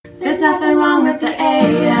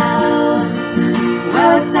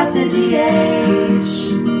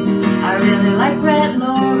like Brett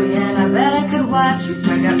Lawrie, and I bet I could watch you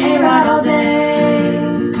strike out A-Rod all day.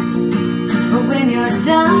 But when you're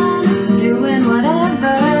done doing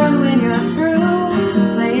whatever, when you're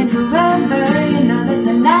through playing whoever, you know that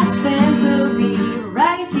the Nats fans will be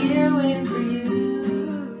right here waiting for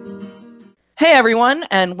you. Hey everyone,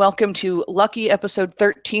 and welcome to Lucky episode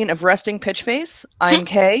 13 of Resting Pitch Face. I'm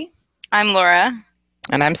Kay. I'm Laura.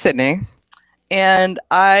 And I'm Sydney. And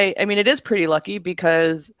I mean, it is pretty lucky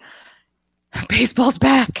because baseball's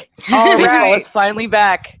back. All Baseball right. is finally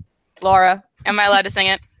back. Laura, Am I allowed to sing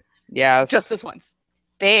it? Yes. just this once.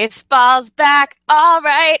 Baseball's back, all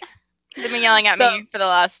right. They've been yelling at So- me for the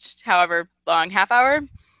last however long, half hour,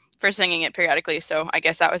 for singing it periodically, so I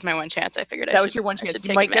guess that was my one chance. I figured That was your one chance. should You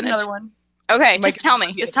take might get advantage. another one. Okay, might just get tell me.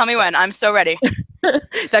 one. Just tell me when. I'm so ready.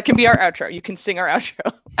 That can be our outro. You can sing our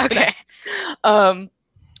outro. Okay.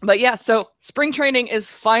 But yeah, so spring training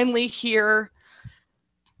is finally here.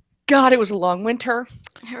 God, it was a long winter.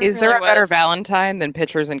 Is there a better Valentine than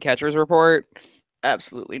pitchers and catchers report?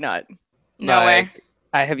 Absolutely not. No way. Like,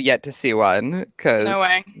 I have yet to see one because No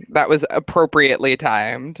way. that was appropriately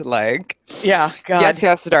timed. Like, Yeah, God.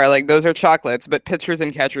 yes, darling, those are chocolates, but pitchers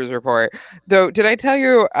and catchers report. Though, did I tell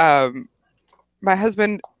you, my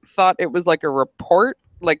husband thought it was like a report,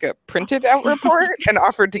 like a printed out report, and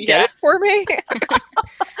offered to get Yeah. it for me?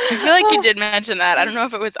 I feel like you did mention that. I don't know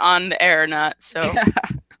if it was on the air or not, so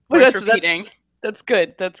Well, worth that's repeating. That's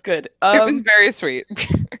good. That's good. It was very sweet.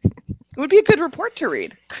 It would be a good report to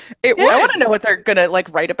read. It I was. want to know what they're gonna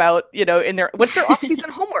like write about, in their what's their off-season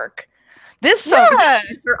homework. This summer, Yeah.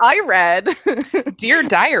 I read. Dear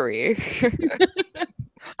Diary.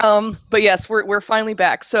 But yes, we're finally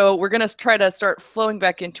back. So we're gonna try to start flowing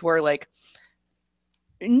back into our like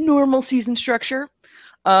normal season structure.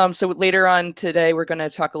 So later on today, we're gonna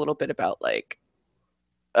talk a little bit about like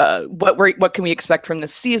what can we expect from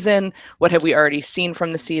this season? What have we already seen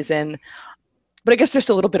from the season? But I guess there's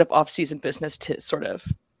a little bit of off-season business to sort of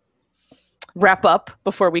wrap up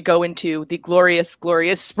before we go into the glorious,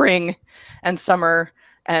 glorious spring and summer,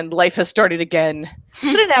 and life has started again.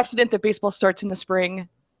 Is it an accident that baseball starts in the spring?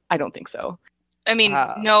 I don't think so. I mean,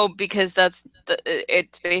 no, because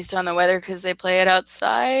it's based on the weather because they play it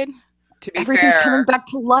outside. To be Everything's fair, coming back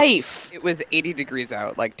to life. it was 80 degrees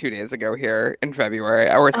out like 2 days ago here in February.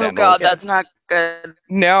 Or Oh sandals. God, that's not good.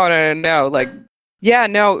 No. Like, yeah,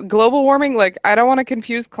 no, global warming, like, I don't want to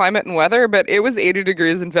confuse climate and weather, but it was 80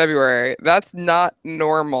 degrees in February. That's not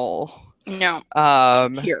normal. No.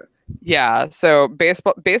 Here. Yeah, so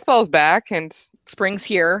baseball's back and Spring's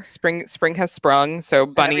here. spring has sprung. So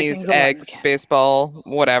bunnies, everything's alive eggs, again. baseball,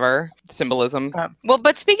 whatever, symbolism. Well,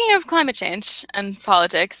 but speaking of climate change and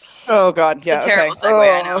politics, Oh God, yeah. it's a terrible Okay.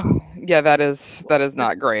 segue, I know. Yeah, that is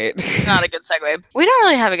not great. It's not a good segue. We don't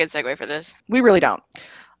really have a good segue for this. We really don't.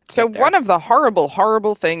 So Get there. one of the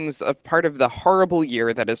horrible things of part of the horrible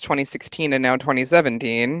year that is 2016 and now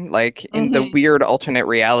 2017, like in the weird alternate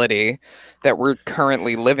reality that we're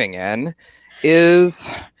currently living in, is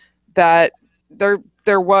that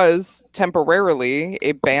there was temporarily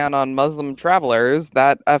a ban on Muslim travelers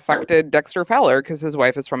that affected Dexter Fowler because his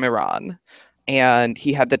wife is from Iran. And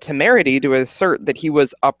he had the temerity to assert that he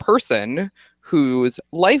was a person whose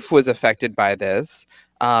life was affected by this.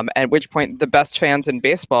 At which point the best fans in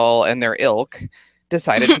baseball and their ilk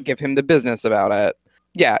decided to give him the business about it.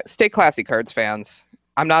 Yeah, stay classy, Cards fans.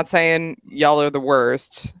 I'm not saying y'all are the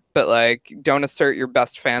worst, but like, don't assert your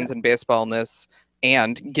best fans in baseball in this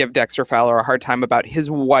and give Dexter Fowler a hard time about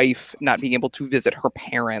his wife not being able to visit her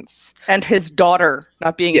parents. And his daughter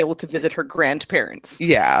not being Yeah. able to visit her grandparents.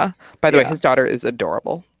 Yeah. By the way, Yeah. his daughter is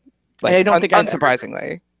adorable. Like, I don't think I've ever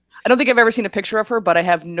unsurprisingly. I don't think I've ever seen a picture of her, but I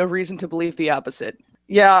have no reason to believe the opposite.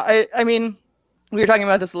 Yeah, I mean, we were talking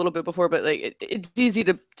about this a little bit before, but like it's easy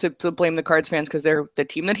to blame the Cards fans because they're the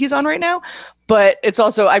team that he's on right now. But it's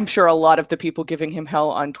also, I'm sure a lot of the people giving him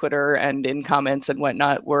hell on Twitter and in comments and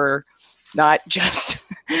whatnot were not just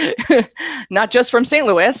from St.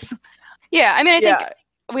 Louis. Yeah, I mean, I think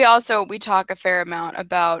we talk a fair amount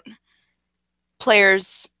about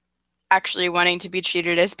players actually wanting to be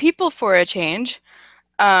treated as people for a change.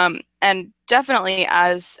 And definitely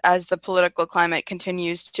as the political climate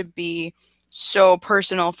continues to be so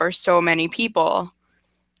personal for so many people,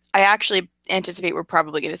 I actually anticipate we're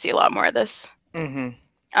probably going to see a lot more of this.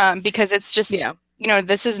 Because it's just,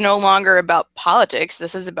 this is no longer about politics.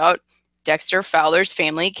 This is about Dexter Fowler's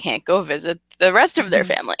family can't go visit the rest of their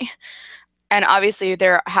family. And obviously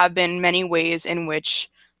there have been many ways in which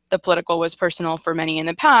the political was personal for many in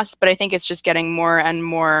the past, but I think it's just getting more and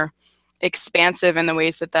more expansive in the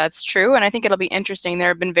ways that that's true. And I think it'll be interesting. There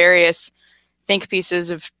have been various think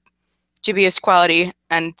pieces of dubious quality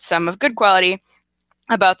and some of good quality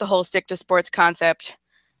about the whole stick to sports concept,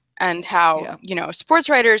 and how, sports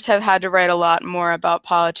writers have had to write a lot more about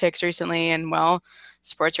politics recently. And, well,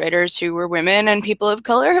 sports writers who were women and people of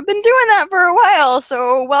color have been doing that for a while.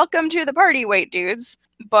 So welcome to the party, white dudes.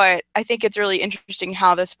 But I think it's really interesting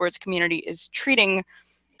how the sports community is treating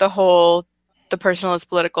the personal is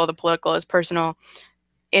political, the political is personal,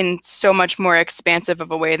 in so much more expansive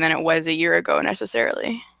of a way than it was a year ago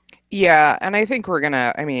necessarily. Yeah, and I think we're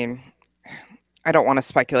gonna, I don't want to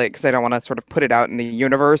speculate because I don't want to sort of put it out in the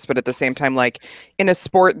universe, but at the same time, like, in a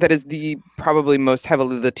sport that is the probably most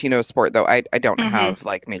heavily Latino sport, though I don't have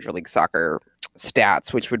like Major League Soccer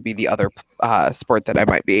stats, which would be the other sport that I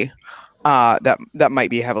might be that might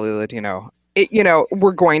be heavily Latino.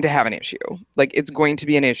 We're going to have an issue. Like, it's going to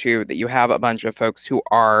be an issue that you have a bunch of folks who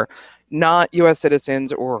are not U.S.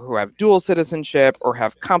 citizens, or who have dual citizenship, or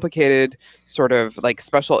have complicated sort of like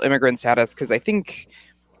special immigrant status. Because I think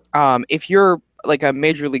if you're like a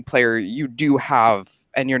major league player, you do have,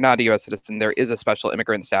 and you're not a U.S. citizen, there is a special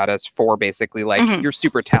immigrant status for basically like you're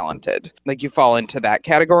super talented. Like, you fall into that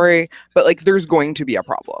category, but like there's going to be a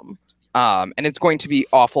problem. And it's going to be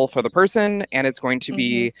awful for the person, and it's going to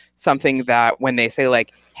be something that when they say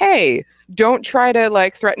like, hey, don't try to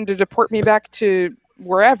like threaten to deport me back to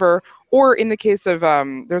wherever, or in the case of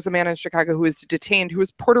there's a man in Chicago who was detained who was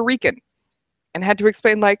Puerto Rican and had to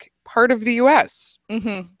explain like part of the US.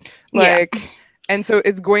 And so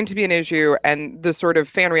it's going to be an issue, and the sort of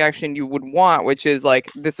fan reaction you would want, which is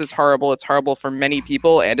like, this is horrible, it's horrible for many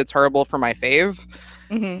people, and it's horrible for my fave,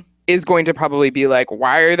 is going to probably be like,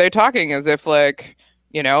 why are they talking as if like,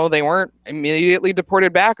 they weren't immediately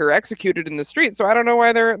deported back or executed in the street, so I don't know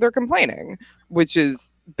why they're complaining, which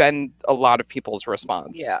has been a lot of people's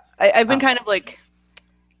response. Yeah, I've been kind of like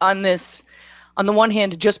on this, on the one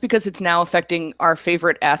hand, just because it's now affecting our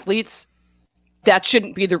favorite athletes, that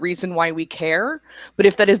shouldn't be the reason why we care. But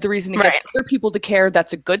if that is the reason to get other people to care,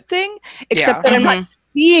 that's a good thing. Except that I'm not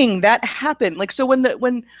seeing that happen. Like, so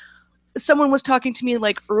when someone was talking to me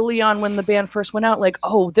like early on when the ban first went out, like,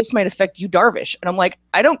 oh, this might affect Yu Darvish. And I'm like,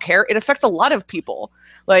 I don't care. It affects a lot of people.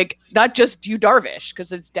 Like, not just Yu Darvish, because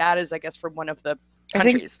his dad is, I guess, from one of the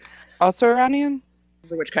countries. Also Iranian?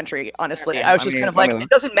 Which country, honestly. Okay. I was just kind of like, it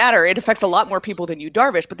doesn't matter. It affects a lot more people than Yu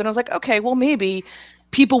Darvish. But then I was like, okay, well, maybe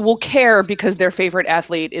people will care because their favorite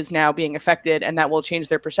athlete is now being affected, and that will change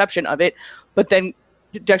their perception of it. But then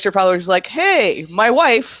Dexter Fowler was like, hey, my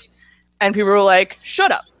wife. And people were like,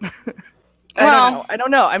 shut up. I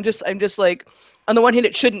don't know. I'm just like, on the one hand,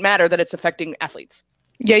 it shouldn't matter that it's affecting athletes.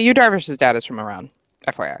 Yeah, Yu Darvish's dad is from Iran,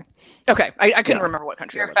 FYI. Okay, I couldn't remember what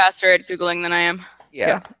country. You're faster at Googling than I am.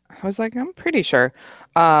 Yeah. I was like, I'm pretty sure.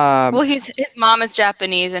 Well, his mom is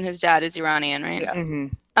Japanese and his dad is Iranian, right?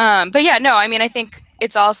 Yeah. But yeah, no, I think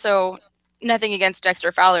it's also nothing against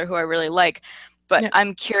Dexter Fowler, who I really like, but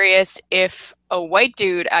I'm curious if a white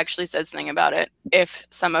dude actually said something about it, if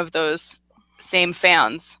some of those same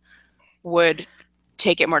fans would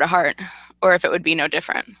take it more to heart, or if it would be no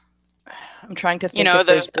different. I'm trying to think.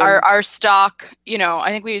 Our stock, I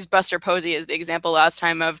think we used Buster Posey as the example last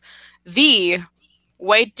time of the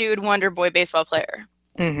white dude wonder boy baseball player.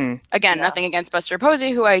 Again, nothing against Buster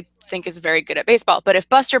Posey, who I think is very good at baseball. But if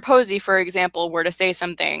Buster Posey, for example, were to say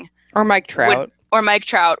something, or Mike Trout,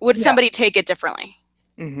 would somebody take it differently?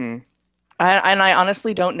 And I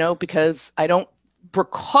honestly don't know, because I don't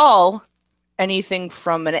recall anything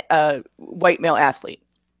from a white male athlete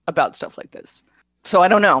about stuff like this. So I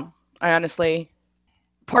don't know. I honestly,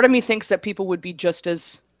 part of me thinks that people would be just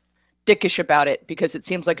as dickish about it, because it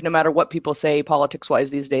seems like no matter what people say politics-wise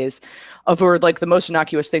these days, over like the most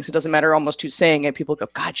innocuous things, it doesn't matter almost who's saying it, people go,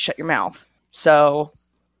 God, shut your mouth. So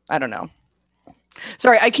I don't know.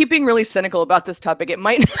 Sorry, I keep being really cynical about this topic. It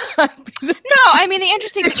might not be No, the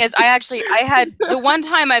interesting thing is I had the one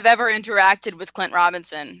time I've ever interacted with Clint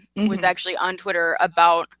Robinson was actually on Twitter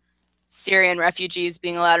about Syrian refugees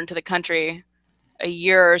being allowed into the country a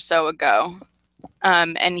year or so ago.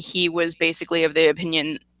 And he was basically of the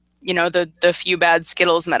opinion, the few bad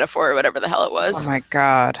Skittles metaphor, or whatever the hell it was. Oh my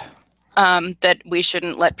God. That we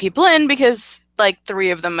shouldn't let people in because like 3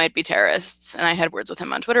 of them might be terrorists. And I had words with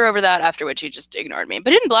him on Twitter over that, after which he just ignored me,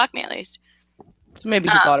 but he didn't block me at least. So maybe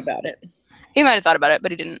he thought about it. He might have thought about it,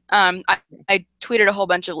 but he didn't. I tweeted a whole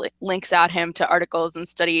bunch of links at him to articles and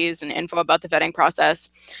studies and info about the vetting process.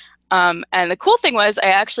 And the cool thing was I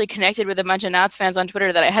actually connected with a bunch of Nats fans on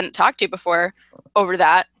Twitter that I hadn't talked to before over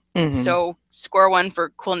that. So score one for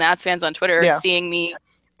cool Nats fans on Twitter, seeing me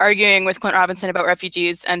arguing with Clint Robinson about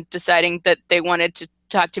refugees and deciding that they wanted to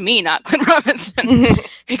talk to me, not Clint Robinson,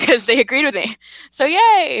 because they agreed with me. So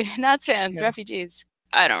yay, Nats fans, refugees.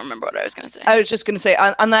 I don't remember what I was going to say. I was just going to say,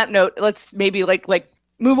 on that note, let's maybe like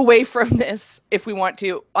move away from this if we want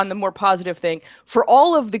to on the more positive thing. For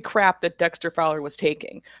all of the crap that Dexter Fowler was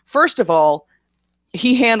taking, first of all,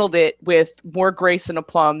 he handled it with more grace and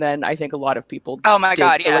aplomb than I think a lot of people Oh my did.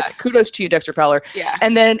 God, So, yeah. like, kudos to you, Dexter Fowler. Yeah.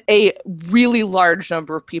 And then a really large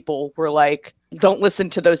number of people were like, don't listen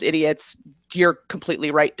to those idiots. You're completely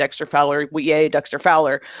right, Dexter Fowler. Yay, Dexter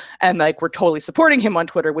Fowler. And like, we're totally supporting him on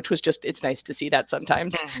Twitter, which was just, it's nice to see that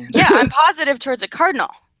sometimes. Yeah, I'm positive towards a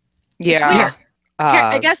Cardinal. Yeah. weird.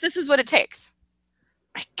 I guess this is what it takes.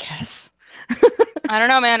 I guess. I don't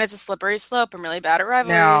know, man. It's a slippery slope. I'm really bad at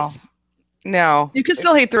rivalries. No. You can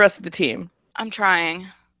still hate the rest of the team. I'm trying.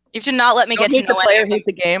 You have to not let me Don't get to hate the know any player, of them. hate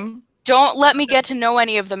the game. Don't let me get to know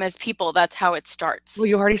any of them as people. That's how it starts. Well,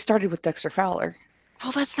 you already started with Dexter Fowler.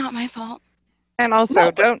 Well, that's not my fault. And also,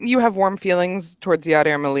 No. don't you have warm feelings towards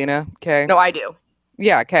Yadier Molina? Okay. No, I do.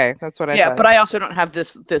 Yeah. Okay. That's what I Yeah, said. but I also don't have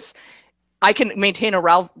this. I can maintain a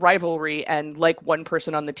rivalry and like one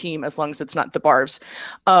person on the team as long as it's not the Barbs.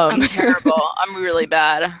 I'm terrible. I'm really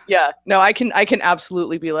bad. Yeah, no, I can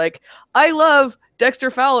absolutely be like, I love Dexter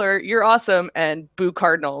Fowler, you're awesome, and boo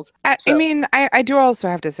Cardinals. I So- mean, I do also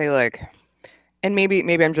have to say, like, and maybe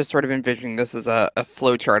I'm just sort of envisioning this as a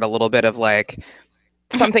flow chart a little bit of like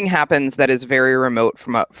something happens that is very remote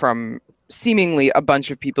from seemingly a bunch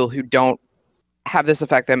of people who don't have this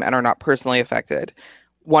affect them and are not personally affected.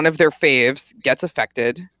 One of their faves gets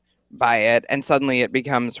affected by it, and suddenly it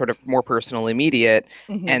becomes sort of more personal, immediate,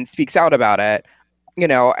 Mhm. and speaks out about it. You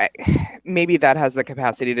know, maybe that has the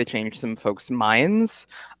capacity to change some folks' minds.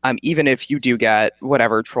 Even if you do get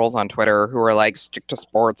whatever trolls on Twitter who are like, stick to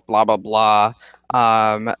sports, blah, blah, blah,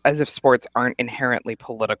 as if sports aren't inherently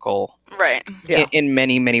political Right. Yeah. in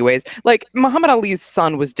many, many ways. Like, Muhammad Ali's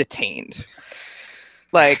son was detained.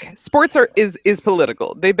 Like, sports is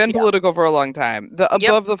political. They've been political for a long time. The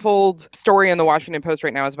above the fold story in the Washington Post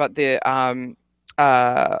right now is about the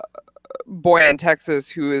boy in Texas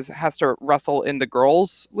who has to wrestle in the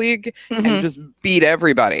girls' league Mhm. and just beat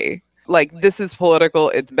everybody. Like, this is political.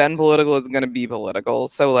 It's been political. It's going to be political.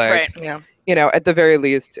 So, like, Right. Yeah. you know, at the very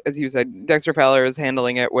least, as you said, Dexter Fowler is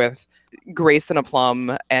handling it with grace and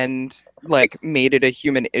aplomb and like made it a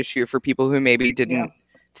human issue for people who maybe didn't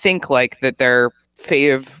think like that their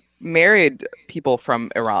fave married people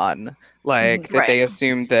from Iran, like that they Right.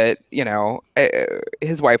 assumed that, you know,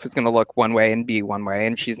 his wife was going to look one way and be one way,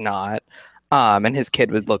 and she's not. And his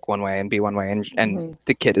kid would look one way and be one way, and Mhm.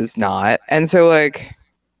 the kid is not. And so, like,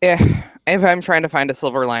 if I'm trying to find a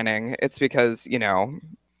silver lining, it's because, you know,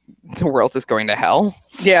 the world is going to hell.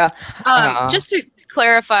 Yeah. Just to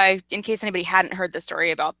clarify, in case anybody hadn't heard the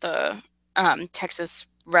story about the Texas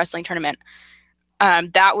wrestling tournament,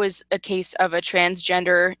 that was a case of a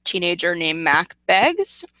transgender teenager named Mac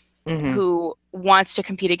Beggs, Mhm. who wants to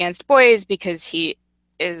compete against boys because he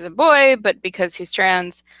is a boy, but because he's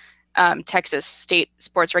trans, Texas state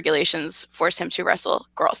sports regulations force him to wrestle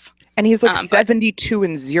girls. And he's like But-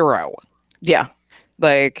 72-0. Yeah.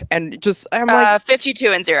 Like, and just, I'm like,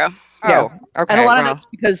 52-0. yeah. oh, okay. And a lot of well, that's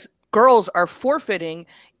because girls are forfeiting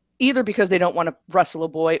either because they don't want to wrestle a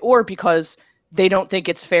boy or because they don't think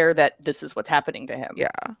it's fair that this is what's happening to him. yeah.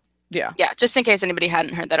 Yeah. Yeah, just in case anybody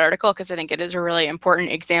hadn't heard that article, because I think it is a really important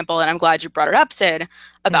example, and I'm glad you brought it up, Sid,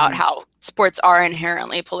 about Mhm. how sports are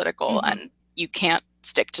inherently political, Mhm. and you can't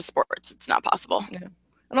stick to sports. It's not possible.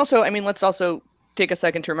 And also, I mean, let's also take a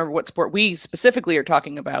second to remember what sport we specifically are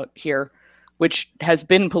talking about here, which has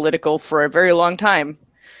been political for a very long time.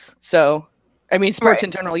 So, I mean, sports Right.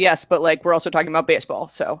 in general, yes, but like we're also talking about baseball.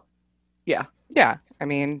 So, yeah. Yeah. I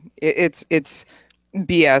mean, it's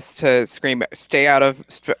BS to scream, stay out of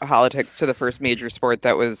politics to the first major sport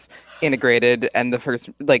that was integrated and the first,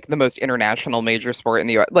 like, the most international major sport in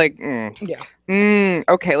the U.S. Like,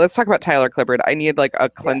 okay, let's talk about Tyler Clippard. I need like a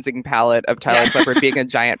cleansing palette of Tyler Clippard being a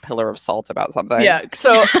giant pillar of salt about something. Yeah.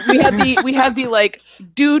 So we had the like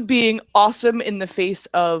dude being awesome in the face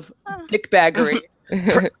of dickbaggery,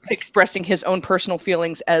 expressing his own personal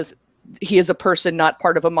feelings as he is a person, not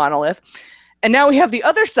part of a monolith. And now we have the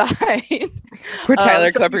other side. Where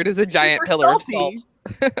Tyler something Clippard is a giant super pillar of salt.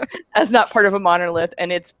 salty as not part of a monolith,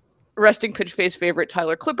 and it's resting pitch face favorite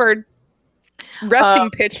Tyler Clippard.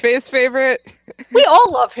 Resting pitch face favorite. We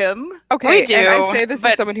all love him. Okay, We do, and I say this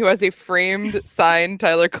but- as someone who has a framed signed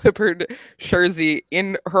Tyler Clippard jersey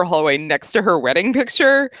in her hallway next to her wedding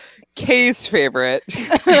picture. Kay's favorite.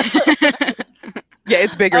 Yeah,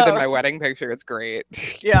 it's bigger than Oh. my wedding picture. It's great.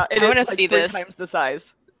 Yeah, it I wanna is like see 3 this. times the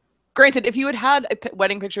size. Granted, if you had a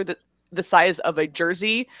wedding picture the size of a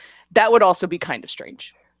jersey, that would also be kind of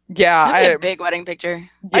strange. Yeah, That'd be a big wedding picture.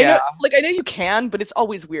 yeah. I know you can, but it's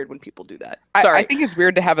always weird when people do that. I Sorry. think it's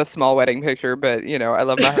weird to have a small wedding picture, but I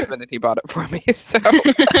love my husband and he bought it for me. So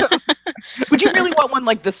Would you really want one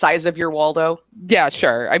like the size of your wall, though? yeah,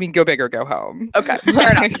 sure. I mean, go big or go home. Okay,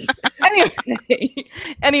 fair enough.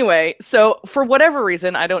 Anyway, so for whatever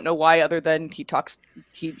reason, I don't know why, other than he talks,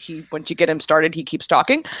 he once you get him started, he keeps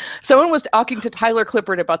talking. Someone was talking to Tyler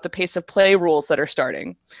Clippard about the pace of play rules that are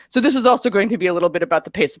starting. So this is also going to be a little bit about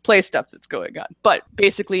the pace of play stuff that's going on. But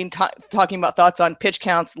basically, talking about thoughts on pitch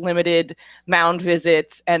counts, limited mound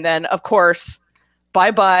visits, and then of course,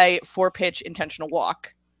 bye-bye 4-pitch intentional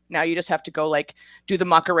walk. Now you just have to go like do the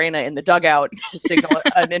Macarena in the dugout to signal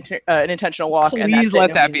an intentional walk. Please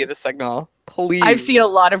let that be the signal. Please. I've seen a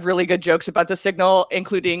lot of really good jokes about the signal,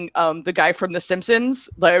 including the guy from The Simpsons,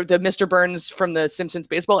 the Mr. Burns from the Simpsons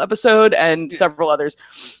baseball episode, and several others.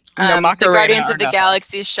 The Guardians of the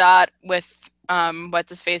Galaxy shot with what's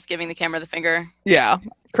his face giving the camera the finger. Yeah,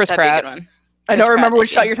 Chris That'd Pratt. Be a good one. I don't remember which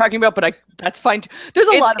shot you're talking about, but that's fine. There's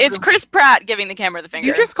a lot of It's Chris Pratt giving the camera the finger.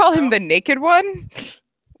 You just call him the naked one?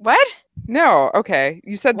 What? No, okay.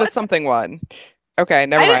 You said the something one. Okay,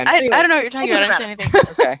 never mind. I don't know what you're talking about. I didn't say anything.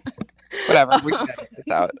 Okay. Whatever. We can edit this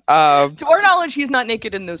out. To our knowledge, he's not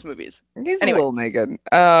naked in those movies. He's a little naked. He's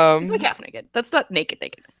like half naked. That's not naked.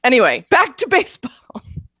 Anyway, back to baseball.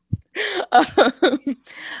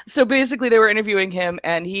 So basically, they were interviewing him,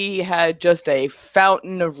 and he had just a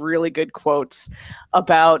fountain of really good quotes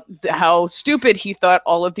about how stupid he thought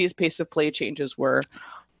all of these pace of play changes were.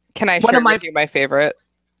 Can I share with you my favorite?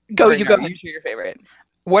 Go ahead and share your favorite.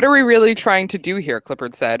 What are we really trying to do here?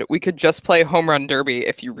 Clippard said. We could just play home run derby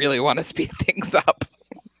if you really want to speed things up.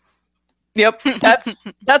 Yep,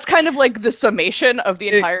 that's kind of like the summation of the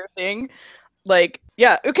entire thing. Like,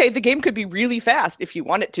 yeah, okay, the game could be really fast if you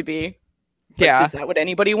want it to be. Yeah. Is that what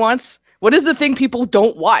anybody wants? What is the thing people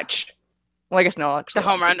don't watch? Well, I guess no. Actually, the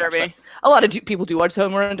home run derby. A lot of people do watch the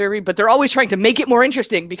home run derby, but they're always trying to make it more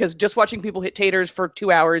interesting because just watching people hit taters for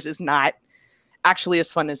 2 hours is not actually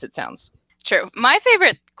as fun as it sounds. True. My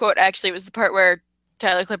favorite quote actually was the part where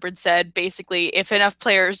Tyler Clippard said, basically, if enough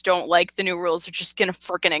players don't like the new rules, they're just going to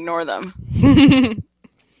frickin' ignore them. If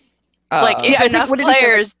enough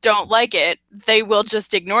players don't like it, they will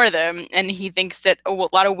just ignore them. And he thinks that a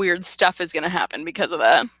lot of weird stuff is going to happen because of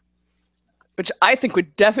that. Which I think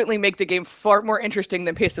would definitely make the game far more interesting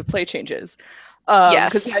than pace of play changes.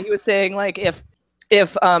 Yes. Because he was saying, like, if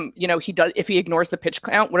he ignores the pitch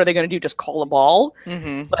count, what are they going to do? Just call a ball?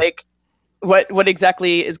 Mm-hmm. Like, what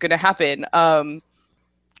exactly is going to happen? What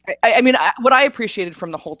I appreciated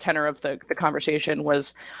from the whole tenor of the conversation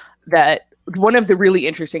was that one of the really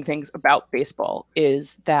interesting things about baseball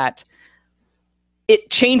is that it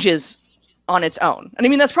changes on its own. And I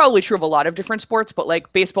mean, that's probably true of a lot of different sports, but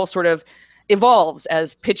like baseball sort of evolves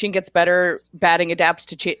as pitching gets better, batting adapts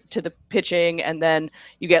to the pitching, and then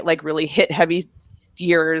you get like really hit heavy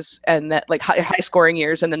years and that like high scoring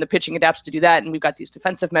years, and then the pitching adapts to do that, and we've got these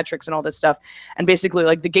defensive metrics and all this stuff, and basically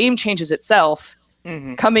like the game changes itself,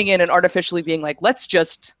 coming in and artificially being like, let's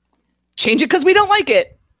just change it because we don't like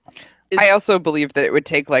it. I also believe that it would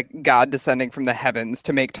take like God descending from the heavens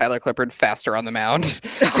to make Tyler Clippard faster on the mound.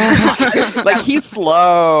 Like he's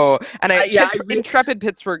slow, and intrepid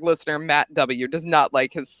Pittsburgh listener Matt W does not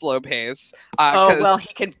like his slow pace.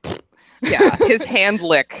 He can. Yeah, his hand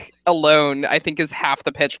lick alone, I think, is half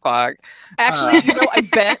the pitch clock. Actually,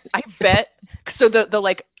 I bet. So the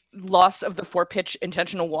like loss of the 4-pitch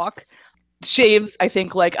intentional walk shaves, I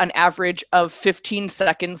think, like an average of 15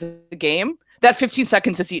 seconds a game. That 15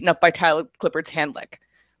 seconds is eaten up by Tyler Clippard's hand lick.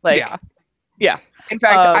 Like, yeah. In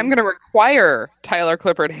fact, I'm going to require Tyler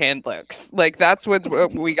Clippard hand licks. Like, that's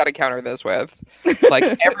what we got to counter this with. Like,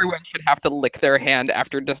 everyone should have to lick their hand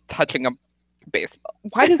after just touching a baseball.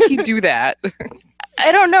 Why does he do that?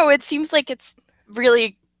 I don't know. It seems like it's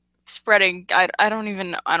really spreading. I don't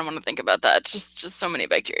want to think about that. Just so many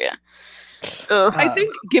bacteria. I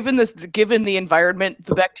think given the environment,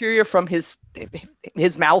 the bacteria from his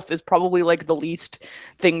mouth is probably like the least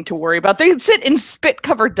thing to worry about. They sit in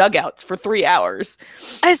spit-covered dugouts for 3 hours.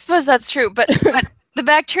 I suppose that's true, but the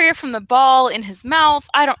bacteria from the ball in his mouth,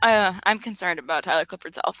 I'm concerned about Tyler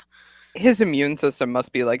Clippard's health. His immune system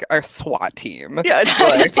must be like a SWAT team. Yeah,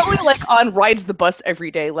 it's probably like on rides the bus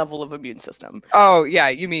every day level of immune system. Oh, yeah,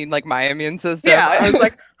 you mean like my immune system? Yeah. I was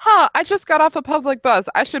like, I just got off a public bus.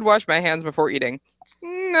 I should wash my hands before eating.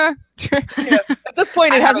 Nah. Yeah. At this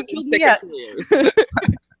point, it hasn't killed me yet.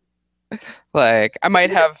 Like, I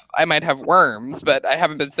might have worms, but I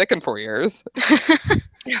haven't been sick in 4 years.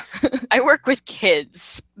 I work with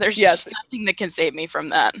kids. There's just nothing that can save me from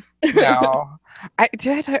that. No. I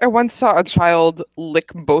once saw a child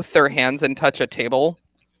lick both their hands and touch a table.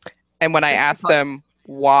 And when I Just asked because. them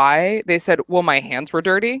why, they said, well, my hands were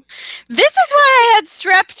dirty. This is why I had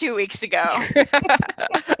strep 2 weeks ago.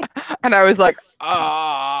 And I was like,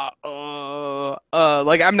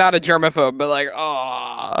 like I'm not a germaphobe, but like,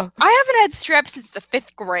 I haven't had strep since the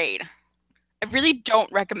 5th grade. I really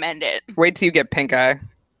don't recommend it. wait till you get pink eye.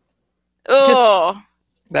 Oh,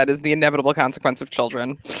 That is the inevitable consequence of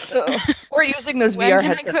children. Or using those when VR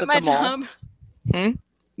can I headsets quit at my the mall. job?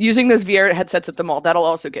 Using those VR headsets at the mall, that'll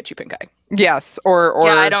also get you pink eye. Yes, or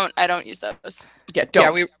Yeah, I don't use those. Yeah, don't.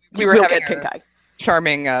 Yeah, we You were will having get pink eye.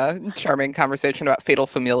 charming conversation about fatal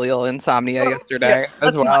familial insomnia yesterday as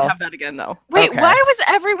Let's well. not have that again, though. Wait, Okay. why was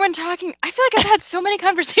everyone talking? I feel like I've had so many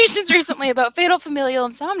conversations recently about fatal familial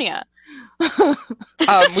insomnia. This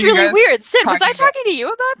is were you really guys weird. Sid, was I talking about- talking to you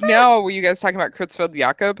about that? No, were you guys talking about Creutzfeldt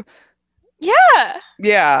Jakob? Yeah.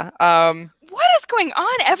 Yeah. What is going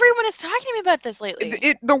on? Everyone is talking to me about this lately.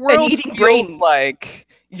 The world eating feels brain. like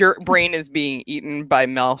your brain is being eaten by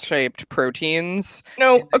mal-shaped proteins.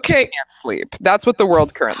 No, okay. Can't sleep. That's what the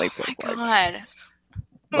world currently Oh feels my like. god.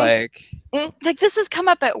 Like, Like this has come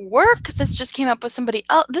up at work. This just came up with somebody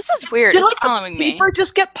else. This is weird. Did It's like a following me. paper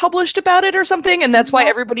just get published about it or something, and that's why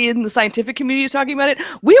everybody in the scientific community is talking about it?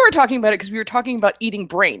 We were talking about it because we were talking about eating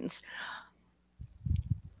brains.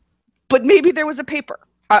 But maybe there was a paper.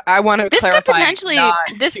 I want to This clarify. could potentially. not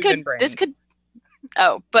This human could. This brain. could.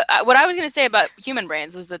 Oh, but what I was going to say about human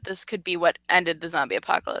brains was that this could be what ended the zombie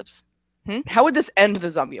apocalypse How would this end the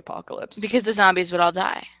zombie apocalypse? because the zombies would all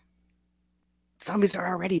die. Zombies are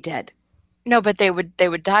already dead. No, but they would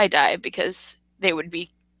die because they would be You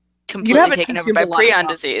completely haven't taken over consumed by a lot of prion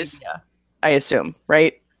zombie disease. media, I assume,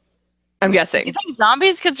 right? I'm You guessing. think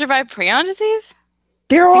zombies could survive prion disease?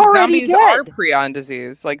 They're I think already zombies are dead. prion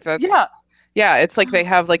disease. Like that's Yeah, it's like they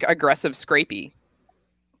have like aggressive scrapie.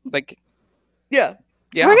 Like yeah.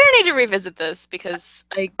 yeah. We're gonna need to revisit this because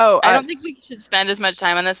I don't think we should spend as much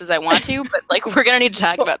time on this as I want to, but like we're gonna need to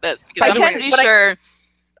talk about this because I I'm can- pretty but I- sure.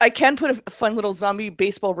 I can put a fun little zombie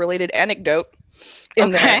baseball related anecdote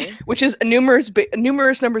in Okay. there, which is numerous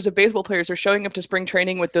numbers of baseball players are showing up to spring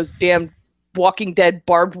training with those damn Walking Dead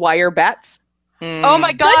barbed wire bats. Oh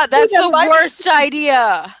my Mm. god, that's them the by the- worst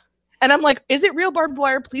idea. And I'm like, is it real barbed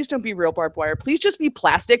wire? Please don't be real barbed wire. Please just be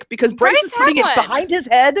plastic, because Bryce is Bryce putting had it one. behind his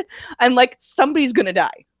head and like somebody's gonna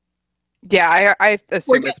die. Yeah, I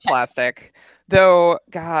assume get it's plastic. Though,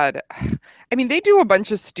 God, I mean, they do a bunch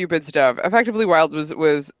of stupid stuff. Effectively Wild was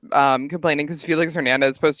complaining because Felix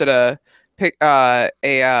Hernandez posted a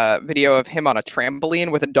video of him on a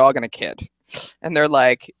trampoline with a dog and a kid. And they're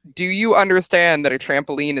like, do you understand that a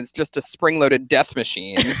trampoline is just a spring-loaded death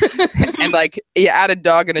machine? And like, you add a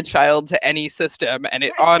dog and a child to any system and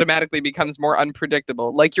it automatically becomes more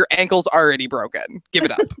unpredictable. Like, your ankle's already broken. Give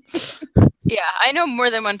it up. Yeah, I know more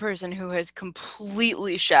than one person who has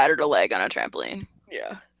completely shattered a leg on a trampoline.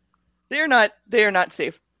 Yeah, they are not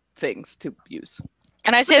safe things to use.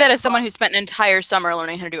 And I say that as someone who spent an entire summer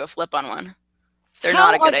learning how to do a flip on one. They're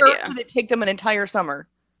How not a good on earth idea. did it take them an entire summer?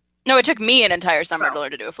 No, it took me an entire summer Oh. to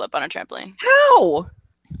learn to do a flip on a trampoline. How?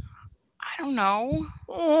 I don't know.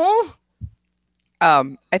 Oh,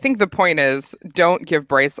 I think the point is, don't give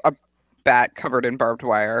Bryce a bat covered in barbed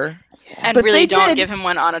wire. And But really they don't did. give him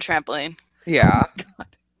one on a trampoline. Yeah.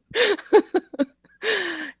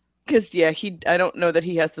 Because I don't know that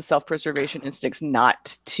he has the self-preservation instincts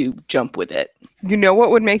not to jump with it. You know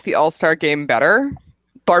what would make the All-Star game better?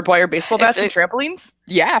 Barbed wire baseball If bats and it- trampolines.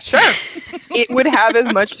 Yeah, sure. It would have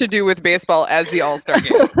as much to do with baseball as the All-Star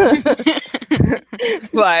game.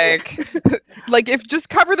 like if just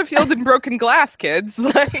cover the field in broken glass, kids.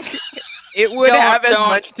 Like, it would have as Don't.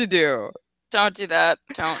 much to do. Don't do that.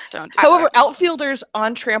 Don't do However, that. outfielders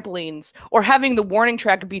on trampolines, or having the warning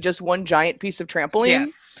track be just one giant piece of trampoline,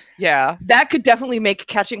 Yes. Yeah. that could definitely make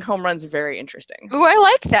catching home runs very interesting. Ooh, I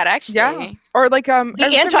like that actually. Yeah. Or like are anti-home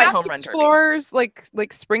run gymnastics derby. floors like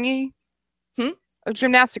springy. Hmm?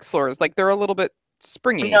 Gymnastics floors, like they're a little bit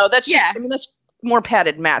springy. No, that's just, Yeah. I mean, that's more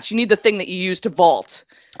padded mats. You need the thing that you use to vault.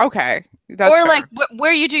 Okay. That's Or fair. like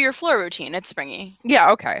where you do your floor routine. It's springy.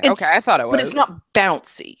 Yeah, okay. It's- Okay, I thought it was. But it's not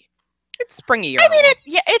bouncy. It's springy. I mean,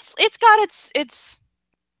 it's got its.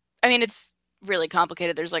 I mean, it's really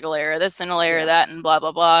complicated. There's like a layer of this and a layer of that and blah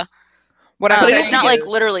blah blah. What I'm But saying it's not like is-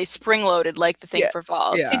 literally spring loaded like the thing Yeah. for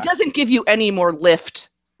fall. Yeah. It doesn't give you any more lift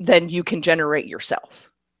than you can generate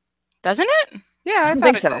yourself. Doesn't it? Yeah, I I thought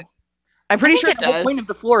think it so. did. I'm pretty think sure it the whole does. point of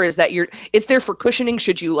the floor is that it's there for cushioning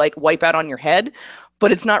should you like wipe out on your head,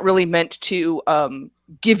 but it's not really meant to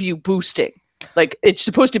give you boosting. Like, it's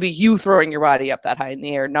supposed to be you throwing your body up that high in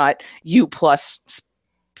the air, not you plus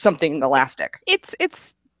something elastic.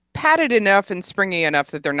 It's padded enough and springy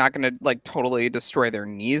enough that they're not going to like totally destroy their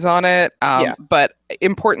knees on it. Yeah. But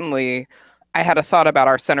importantly, I had a thought about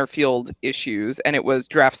our center field issues, and it was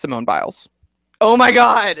draft Simone Biles. Oh my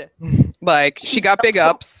God. Like, she got big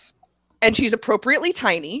ups. And she's appropriately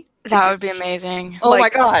tiny. That would be amazing. Oh Like, my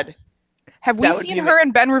God. Have we That would seen be her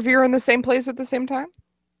and Ben Revere in the same place at the same time?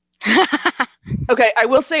 Okay, I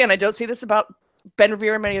will say, and I don't say this about Ben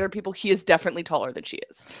Revere and many other people, he is definitely taller than she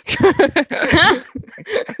is.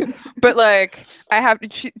 But like,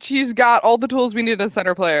 she's got all the tools we need in a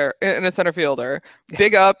center player, in a center fielder.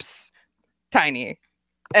 Big ups, tiny.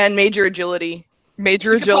 And major agility.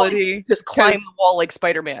 Major agility. Just climb the wall like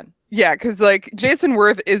Spider-Man. Yeah, because like Jason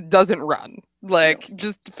Worth doesn't run. Like,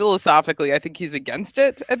 just philosophically, I think he's against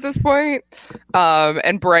it at this point.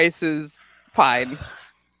 And Bryce is fine.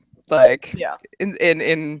 Like, Yeah.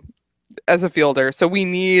 in as a fielder. So we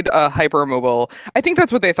need a hypermobile. I think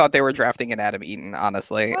that's what they thought they were drafting in Adam Eaton,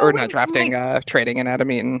 honestly. Well, Or not drafting, trading in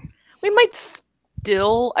Adam Eaton. We might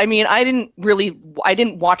still. I mean, I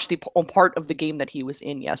didn't watch the part of the game that he was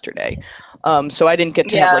in yesterday, so I didn't get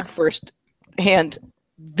to have like first hand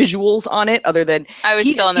visuals on it. Other than I was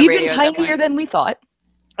he's still on the even radio. tinier than we thought.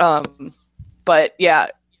 But yeah,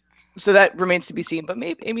 so that remains to be seen. But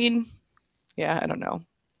maybe, I mean, yeah, I don't know.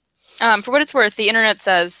 For what it's worth, the internet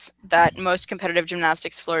says that most competitive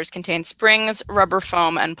gymnastics floors contain springs, rubber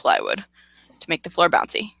foam, and plywood to make the floor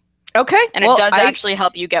bouncy. Okay, And it does actually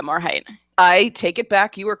help you get more height. I take it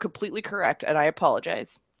back. You are completely correct, and I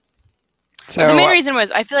apologize. So The main reason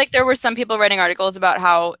was I feel like there were some people writing articles about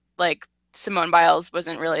how like Simone Biles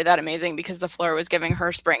wasn't really that amazing because the floor was giving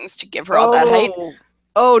her springs to give her all that height.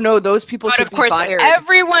 Oh no, those people But should of course, be fired.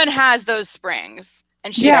 everyone has those springs,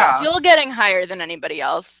 and she's still getting higher than anybody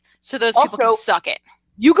else. So those people can suck it.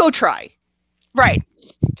 You go try. Right.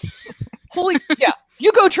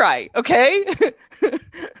 You go try, okay?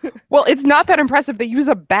 Well, it's not that impressive. They use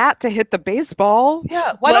a bat to hit the baseball.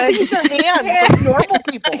 Yeah, why don't they use their hands like normal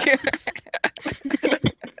people?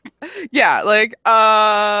 Yeah, like,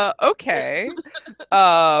 okay.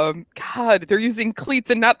 God, they're using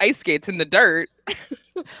cleats and not ice skates in the dirt.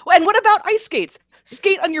 And what about ice skates?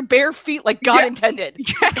 Skate on your bare feet like God intended.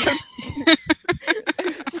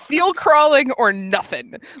 Seal crawling or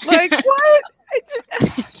nothing. Like, what?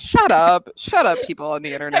 Shut up, people on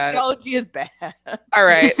the internet. Technology is bad. All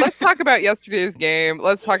right, let's talk about yesterday's game.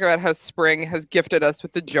 Let's talk about how spring has gifted us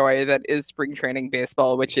with the joy that is spring training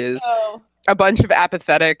baseball, which is a bunch of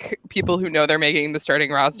apathetic people who know they're making the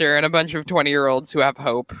starting roster and a bunch of 20-year-olds who have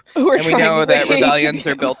hope. And we know that rebellions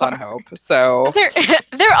are built on hope. So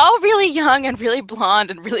they're all really young and really blonde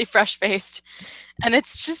and really fresh-faced. And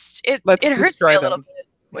it's just, it hurts me a little bit.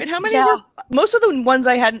 Wait, how many were? Most of the ones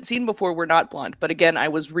I hadn't seen before were not blonde. But again, I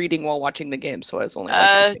was reading while watching the game, so I was only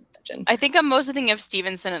paying attention. I think I'm mostly thinking of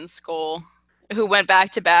Stevenson and Skoll, who went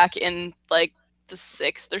back-to-back in, like, the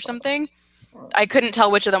 6th or something. I couldn't tell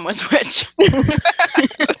which of them was which.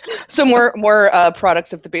 So more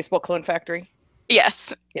products of the baseball clone factory.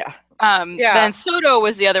 Yes. Yeah. Then Soto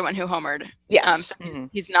was the other one who homered. Yes. So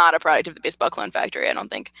he's not a product of the baseball clone factory, I don't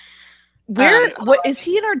think. What is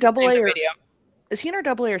he in our double A? Is he in our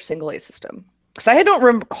double A or single A system? Because I don't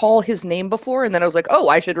recall his name before, and then I was like, oh,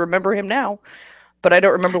 I should remember him now, but I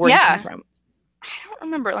don't remember where he came from. I don't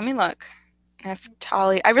remember. Let me look.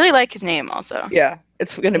 Neftali. I really like his name also. Yeah,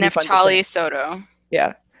 it's going to be fun. Neftali Soto.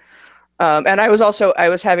 Yeah. And I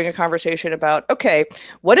was having a conversation about, okay,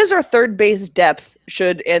 what is our third base depth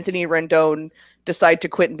should Anthony Rendon decide to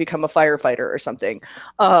quit and become a firefighter or something?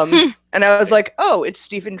 And I was like, oh, it's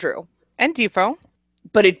Stephen Drew. And Defoe.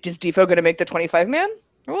 But is Defoe going to make the 25-man?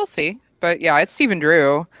 We'll see. But yeah, it's Stephen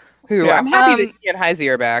Drew, who I'm happy that he and Heisey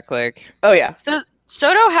are back. Like, oh yeah. So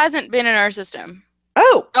Soto hasn't been in our system.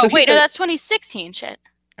 Oh. So wait, no, that's 2016 shit.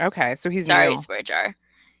 Okay, so he's Sorry, new. Swear Jar.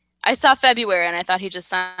 I saw February and I thought he just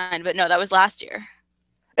signed, but no, that was last year.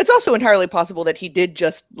 It's also entirely possible that he did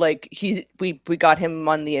just like we got him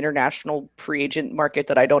on the international free agent market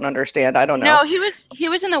that I don't understand. I don't know. No, he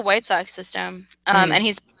was in the White Sox system, and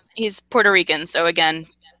he's Puerto Rican, so again,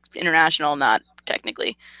 international, not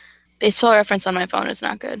technically. Baseball reference on my phone is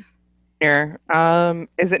not good. Here,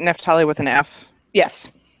 is it Neftali with an F? Yes.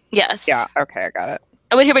 Yes. Yeah. Okay, I got it.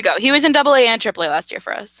 Oh, wait, here we go. He was in AA and AAA last year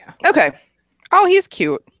for us. Okay. Oh, he's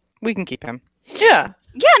cute. We can keep him. Yeah.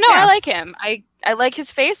 Yeah. No, I like him. I like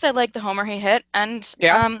his face. I like the homer he hit, and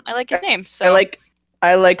I like his name. So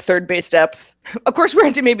I like third base depth. Of course,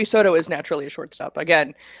 granted, maybe Soto is naturally a shortstop.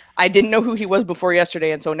 Again, I didn't know who he was before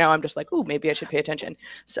yesterday, and so now I'm just like, ooh, maybe I should pay attention.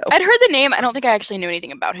 So I'd heard the name. I don't think I actually knew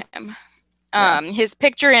anything about him. His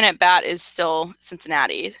picture in at bat is still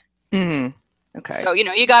Cincinnati. Mm-hmm. Okay. So,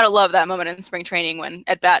 you got to love that moment in spring training when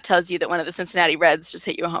at bat tells you that one of the Cincinnati Reds just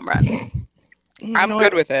hit you a home run. I'm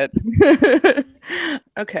good with it.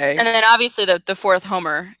 Okay. And then obviously the fourth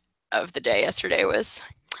homer of the day yesterday was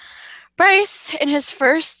Bryce in his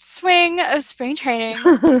first swing of spring training.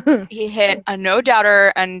 He hit a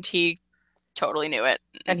no-doubter, and he totally knew it.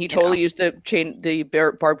 And he totally used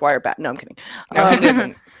the barbed wire bat. No, I'm kidding. No, he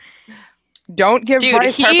didn't. Don't give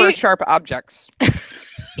Bryce Harper sharp objects.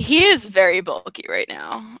 He is very bulky right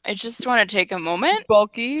now. I just want to take a moment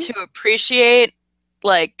bulky to appreciate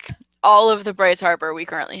all of the Bryce Harper we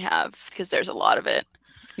currently have, because there's a lot of it.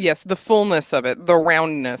 Yes, the fullness of it, the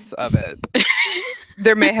roundness of it.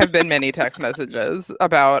 There may have been many text messages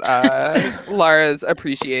about Lara's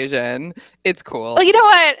appreciation. It's cool. Well, you know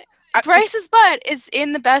what? Bryce's butt is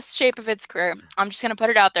in the best shape of its career. I'm just going to put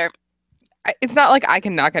it out there. It's not like I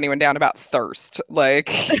can knock anyone down about thirst. Yeah.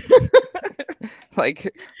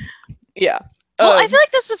 Well, I feel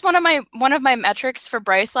like this was one of my metrics for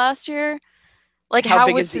Bryce last year.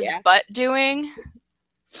 How was his butt doing?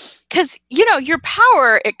 Because, your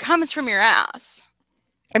power, it comes from your ass.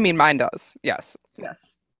 I mean, mine does. Yes.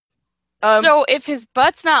 Yes. So if his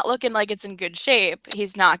butt's not looking like it's in good shape,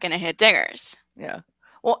 he's not going to hit dingers. Yeah.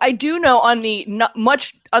 Well, I do know on the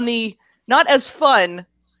not as fun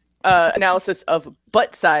analysis of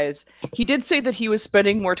butt size, he did say that he was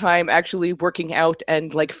spending more time actually working out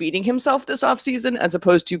and feeding himself this off season as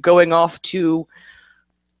opposed to going off to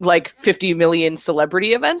 50 million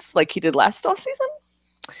celebrity events like he did last off season.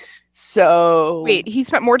 So wait, he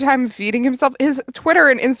spent more time feeding himself. His Twitter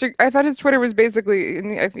and Insta. I thought his Twitter was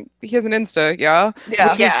basically. I think he has an Insta. Yeah.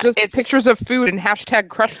 Yeah. Which is just pictures of food and hashtag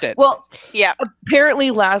crushed it. Well, yeah. Apparently,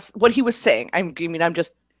 what he was saying.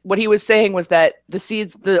 What he was saying was that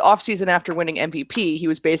the off season after winning MVP, he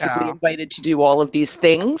was basically invited to do all of these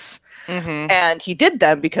things, and he did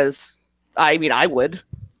them because I would.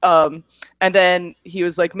 And then he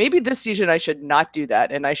was like, maybe this season I should not do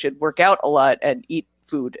that, and I should work out a lot and eat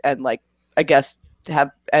food and I guess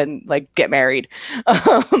get married.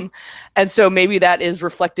 And so maybe that is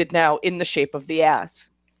reflected now in the shape of the ass.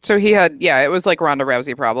 So he had, it was like Ronda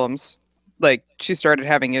Rousey problems. She started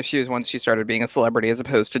having issues once she started being a celebrity as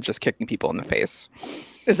opposed to just kicking people in the face.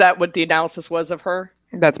 Is that what the analysis was of her?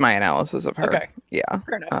 That's my analysis of her. Okay. Yeah.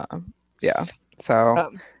 Fair enough. Yeah.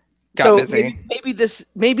 So so busy.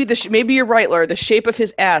 Maybe you're right, Laura. The shape of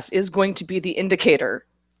his ass is going to be the indicator.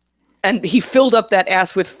 And he filled up that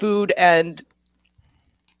ass with food and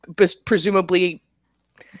presumably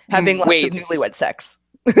having lots of newlywed sex.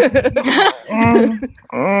 What?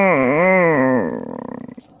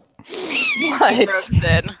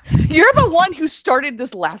 You're the one who started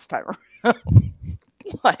this last time around.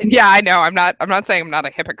 What? Yeah, I know. I'm not saying I'm not a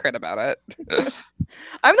hypocrite about it.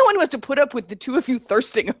 I'm the one who has to put up with the two of you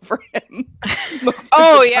thirsting over him.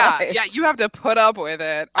 Oh yeah, you have to put up with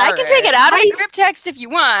it. I can take it out of the group text if you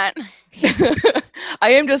want.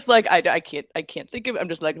 I am just I can't think of it. I'm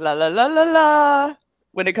just la la la la la.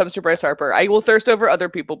 When it comes to Bryce Harper, I will thirst over other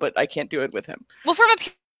people, but I can't do it with him. Well, from a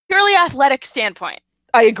purely athletic standpoint,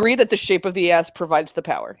 I agree that the shape of the ass provides the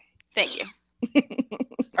power. Thank you.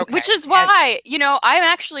 Okay. Which is why, I'm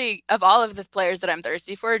actually, of all of the players that I'm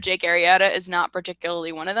thirsty for, Jake Arrieta is not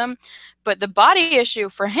particularly one of them. But the body issue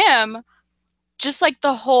for him, just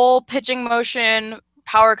the whole pitching motion,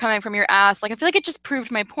 power coming from your ass, I feel like it just proved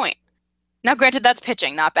my point. Now, granted, that's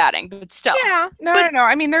pitching, not batting, but still. Yeah, no.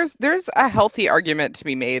 I mean, there's a healthy argument to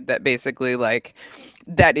be made that basically,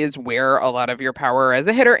 that is where a lot of your power as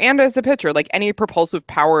a hitter and as a pitcher, any propulsive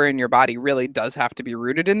power in your body really does have to be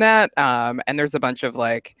rooted in that. And there's a bunch of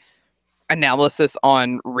analysis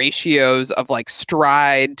on ratios of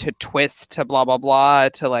stride to twist to blah, blah, blah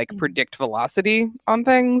to predict velocity on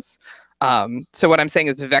things. So what I'm saying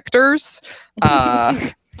is vectors.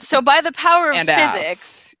 So by the power of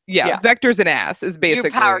physics. Yeah, vectors and ass is basically.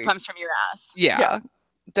 Your power comes from your ass. Yeah.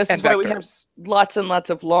 This is why we have lots and lots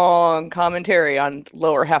of long commentary on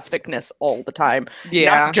lower half thickness all the time.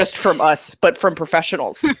 Yeah. Not just from us, but from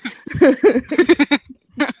professionals.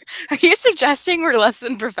 Are you suggesting we're less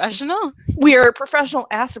than professional? We are professional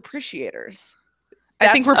ass appreciators. I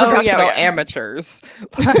think we're professional amateurs.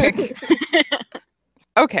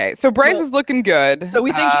 Okay, so Bryce is looking good. So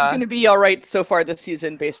we think he's going to be all right so far this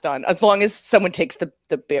season based on, as long as someone takes the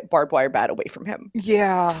barbed wire bat away from him.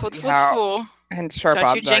 Yeah. And sharp Don't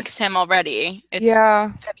objects. you jinx him already. It's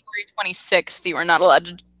February 26th. You are not allowed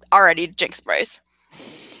to already jinx Bryce.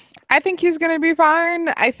 I think he's going to be fine.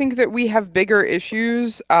 I think that we have bigger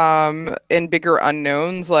issues and bigger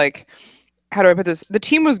unknowns. How do I put this? The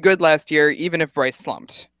team was good last year, even if Bryce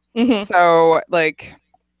slumped. Mm-hmm. So,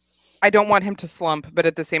 I don't want him to slump, but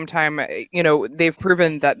at the same time, you know, they've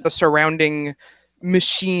proven that the surrounding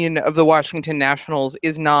machine of the Washington Nationals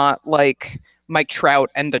is not like Mike Trout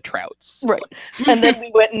and the Trouts. Right. And then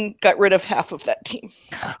we went and got rid of half of that team.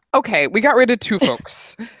 Okay, we got rid of 2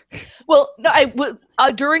 folks. Well, no,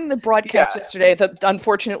 during the broadcast yesterday,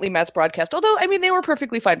 unfortunately Matt's broadcast, although, I mean, they were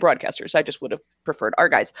perfectly fine broadcasters. I just would have preferred our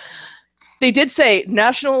guys. They did say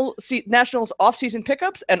Nationals off-season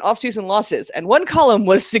pickups and off-season losses, and one column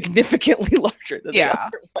was significantly larger than the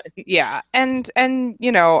other one. Yeah, and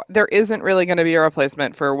you know, there isn't really going to be a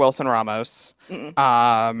replacement for Wilson Ramos.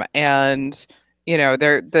 And you know,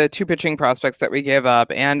 the 2 pitching prospects that we gave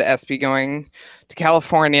up, and Espy going to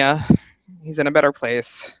California, he's in a better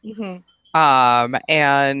place.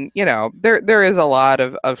 And you know, there is a lot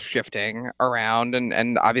of shifting around,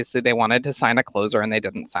 and obviously they wanted to sign a closer and they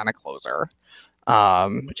didn't sign a closer.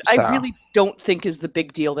 Which I really don't think is the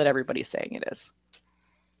big deal that everybody's saying it is.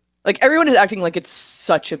 Like, everyone is acting like it's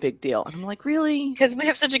such a big deal. And I'm like, really? Because we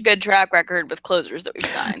have such a good track record with closers that we've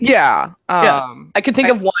signed. Yeah. I can think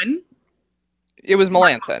of one. It was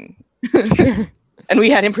Melanson. And we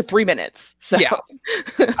had him for 3 minutes. So. Yeah.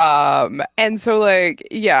 And so, like,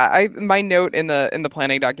 yeah, my note in the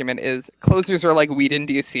planning document is closers are like weed in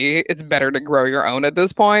DC. It's better to grow your own at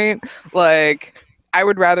this point. Like, I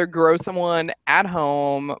would rather grow someone at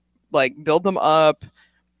home, like build them up,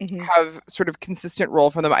 have sort of consistent role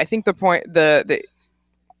for them. I think the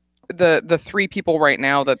 3 people right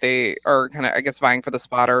now that they are kind of, I guess, vying for the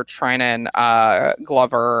spot are Trinan,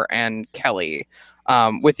 Glover, and Kelly,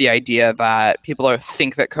 with the idea that people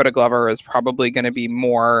think that Coda Glover is probably going to be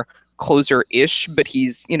more closer-ish, but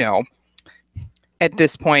he's, you know, at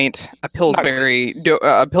this point, a Pillsbury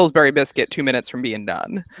biscuit 2 minutes from being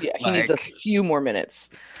done. Yeah, he needs a few more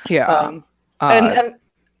minutes. Yeah. And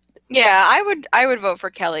yeah, I would vote for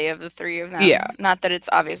Kelly of the 3 of them. Yeah. Not that it's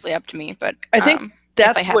obviously up to me, but I think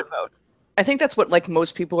that's what vote. I think that's what, like,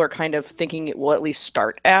 most people are kind of thinking it will at least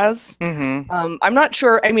start as. Mm-hmm. I'm not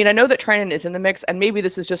sure. I mean, I know that Trinan is in the mix, and maybe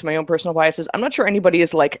this is just my own personal biases. I'm not sure anybody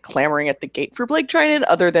is, like, clamoring at the gate for Blake Trinan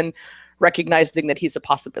other than recognizing that he's a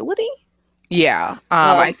possibility. Yeah.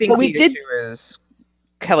 I think we did is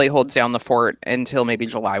Kelly holds down the fort until maybe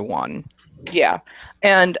July 1. Yeah.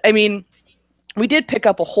 And, I mean, we did pick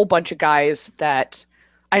up a whole bunch of guys that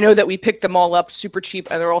I know that we picked them all up super cheap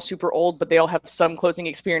and they're all super old, but they all have some closing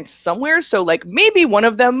experience somewhere. So, like, maybe one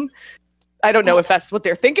of them, I don't know if that's what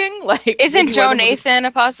they're thinking. Like, isn't Joe Nathan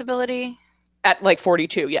a possibility? At like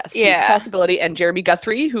 42, yes. Yeah. He's a possibility. And Jeremy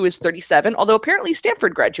Guthrie, who is 37, although apparently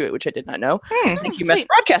Stanford graduate, which I did not know. Thank you, Mets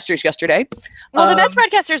broadcasters, yesterday. Well, the Mets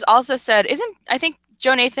broadcasters also said, I think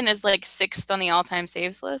Joe Nathan is like 6th on the all-time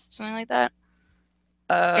saves list, something like that.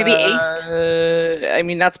 Maybe 8th? I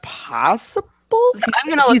mean, that's possible. I'm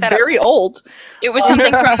going to look that up. He's very old. It was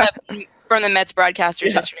something from the Mets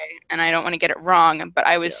broadcasters yesterday, and I don't want to get it wrong, but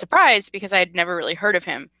I was surprised because I had never really heard of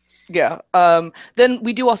him. Yeah. Then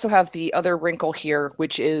we do also have the other wrinkle here,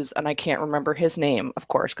 which is, and I can't remember his name, of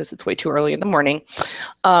course, because it's way too early in the morning.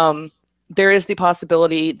 There is the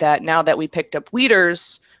possibility that now that we picked up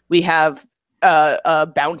Wieters, we have a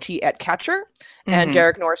bounty at catcher, and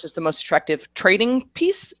Derek Norris is the most attractive trading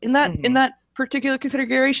piece in that particular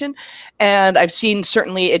configuration. And I've seen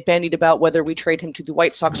certainly it bandied about whether we trade him to the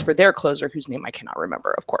White Sox for their closer, whose name I cannot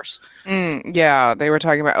remember, of course. Yeah, they were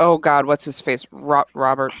talking about, oh God, what's his face?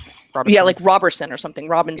 Robertson. Yeah, like Robertson or something.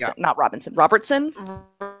 Not Robinson. Robertson?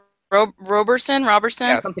 Robertson?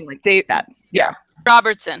 Yes. Something like that. Yeah.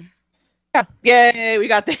 Robertson. Yeah. Yay, we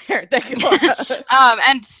got there. Thank you, Laura.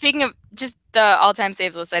 And speaking of just the all-time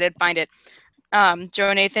saves list, I did find it.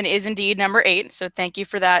 Joe Nathan is indeed number 8, so thank you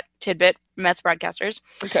for that tidbit, Mets broadcasters.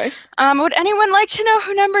 Okay. Would anyone like to know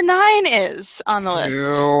who number 9 is on the list?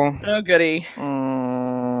 Oh, goody.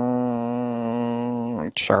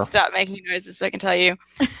 Sure. Stop making noises so I can tell you.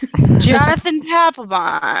 Jonathan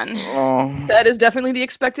Papelbon. Oh. That is definitely the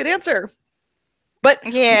expected answer. But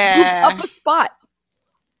yeah, we moved up a spot,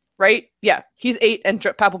 right? Yeah, he's 8 and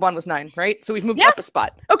Papelbon was 9, right? So we've moved up a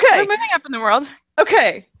spot. Okay. We're moving up in the world.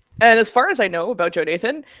 Okay. And as far as I know about Joe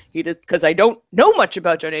Nathan, because I don't know much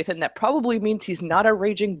about Joe Nathan, that probably means he's not a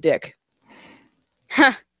raging dick.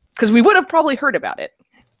 Because we would have probably heard about it.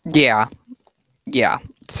 Yeah. Yeah.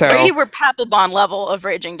 So or he were Papelbon level of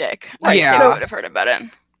raging dick. Right. Yeah. So, I would have heard about it.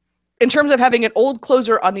 In terms of having an old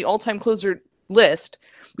closer on the all-time closer list,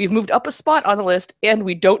 we've moved up a spot on the list, and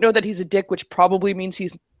we don't know that he's a dick, which probably means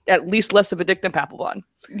he's at least less of a dick than Papelbon.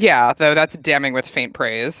 Yeah, though that's damning with faint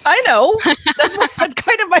praise. I know. That's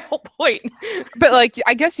kind of my whole point. But like,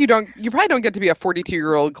 I guess you probably don't get to be a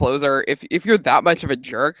 42-year-old closer if you're that much of a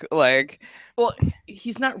jerk. Like, well,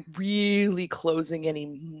 he's not really closing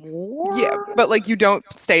anymore. Yeah, but like you don't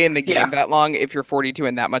stay in the game that long if you're 42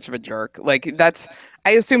 and that much of a jerk. Like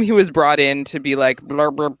I assume he was brought in to be like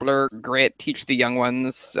blur blur blur grit, teach the young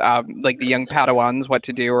ones, like the young Padawans what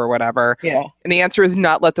to do or whatever. Yeah. And the answer is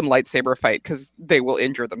not let them lightsaber fight because they will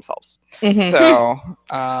injure themselves. Mm-hmm. So,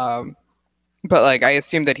 but like I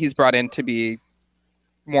assume that he's brought in to be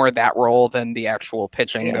more that role than the actual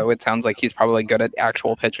pitching, though it sounds like he's probably good at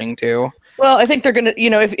actual pitching too. Well, I think they're gonna,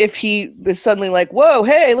 if he is suddenly like, whoa,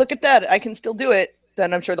 hey, look at that, I can still do it,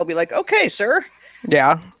 then I'm sure they'll be like, okay, sir.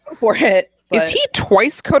 Yeah. Go for it. But, is he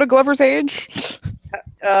twice Coda Glover's age?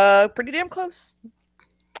 Pretty damn close.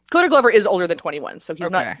 Coda Glover is older than 21, so he's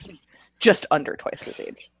not. He's just under twice his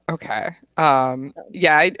age. Okay.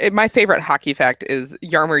 My favorite hockey fact is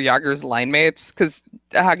Jaromir Jagr's line mates, because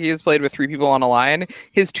hockey is played with 3 people on a line.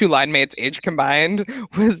 His 2 line mates' age combined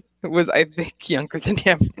was I think younger than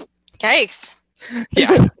him. Yikes.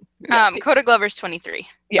 Yeah. Coda Glover's 23.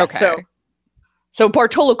 Yeah. Okay. So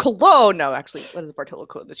Bartolo Colon. No, actually, what is Bartolo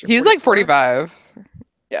Colon this year? He's 44? like 45.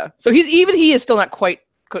 Yeah. So he is still not quite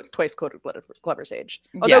twice Coda Glover's age.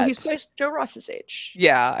 Although he's twice Joe Ross's age.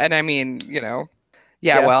 Yeah, and I mean,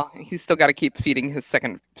 well, he's still got to keep feeding his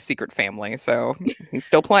second secret family, so he's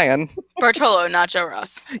still playing. Bartolo, not Joe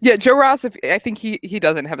Ross. Yeah, Joe Ross, I think he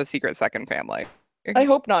doesn't have a secret second family. I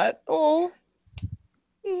hope not. Oh.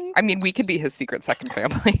 I mean, we could be his secret second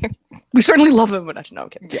family. We certainly love him, but no, I'm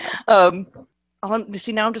kidding. Yeah.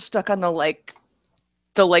 See, now I'm just stuck on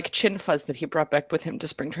the chin fuzz that he brought back with him to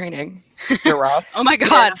spring training. Joe Ross. Oh my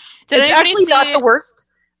God! Yeah. It's actually not the worst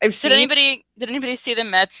I've seen. Did anybody see the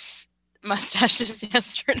Mets mustaches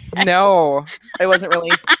yesterday? No, I wasn't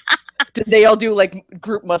really. Did they all do like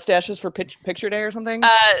group mustaches for picture day or something?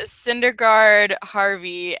 Syndergaard,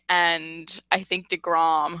 Harvey, and I think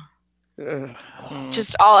DeGrom.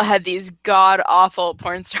 Just all had these god awful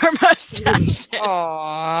porn star mustaches.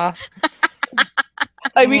 Aww.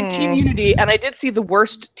 I mean, Team Unity, and I did see the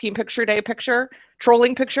worst Team Picture Day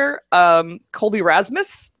trolling picture. Colby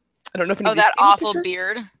Rasmus. I don't know if anybody's that seen awful the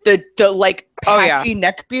beard. The like patchy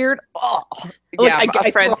neck beard. Oh, yeah.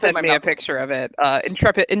 A friend sent me a picture of it.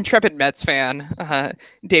 Intrepid Mets fan,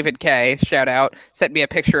 David K. Shout out, sent me a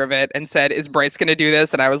picture of it and said, "Is Bryce gonna do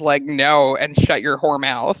this?" And I was like, "No," and shut your whore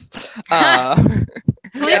mouth.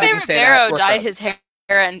 Felipe Rivero dyed his hair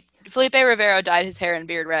and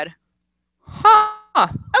beard red. Huh.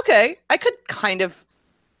 Okay, I could kind of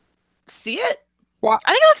see it. I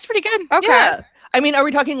think it looks pretty good. Okay. Yeah. I mean, are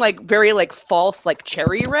we talking like very like false like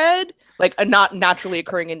cherry red, like a not naturally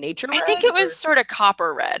occurring in nature? I think it was sort of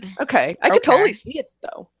copper red. Okay, I could totally see it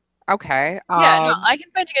though. Okay. Yeah, I can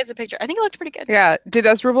find you guys a picture. I think it looked pretty good. Yeah. Did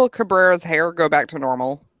Asdrubal Cabrera's hair go back to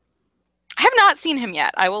normal? I have not seen him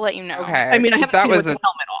yet. I will let you know. Okay. I mean, I haven't seen him with the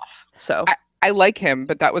helmet off, so. I like him,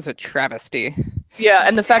 but that was a travesty. Yeah,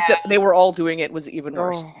 and the fact that they were all doing it was even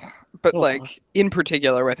worse. But like in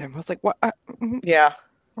particular with him, I was like, what? Yeah.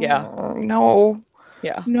 Yeah. No.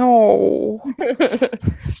 Yeah. No.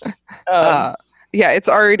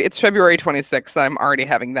 It's February 26th. I'm already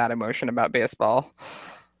having that emotion about baseball.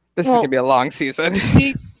 This is gonna be a long season.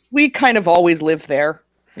 We kind of always live there.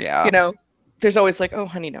 Yeah. There's always like, oh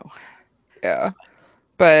honey, no. Yeah.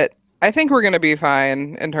 But I think we're gonna be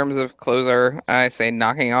fine in terms of closer. I say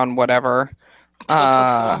knocking on whatever.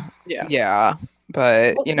 Yeah. Yeah.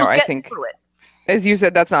 But we'll I think as you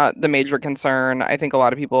said, that's not the major concern. I think a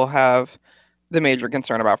lot of people have the major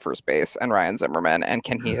concern about first base and Ryan Zimmerman and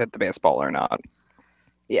can he hit the baseball or not.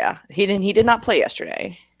 Yeah. He did not play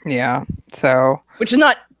yesterday. Yeah. So which is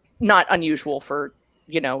not unusual for,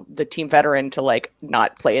 the team veteran to like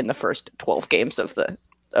not play in the first 12 games of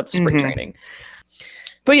spring training.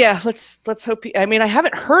 But yeah, let's hope. I mean, I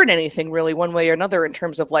haven't heard anything really one way or another in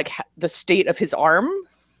terms of like the state of his arm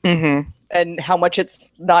and how much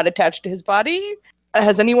it's not attached to his body.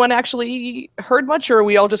 Has anyone actually heard much, or are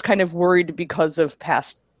we all just kind of worried because of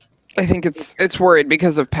past? I think it's worried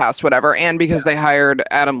because of past whatever, and because they hired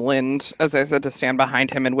Adam Lind, as I said, to stand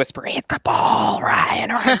behind him and whisper, "Hit the ball,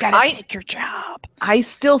 Ryan, or I'm gonna take your job." I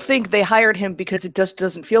still think they hired him because it just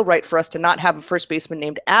doesn't feel right for us to not have a first baseman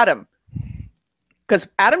named Adam. Because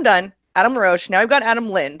Adam Dunn, Adam LaRoche, now we've got Adam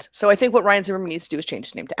Lind. So I think what Ryan Zimmerman needs to do is change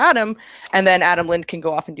his name to Adam, and then Adam Lind can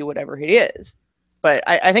go off and do whatever he is. But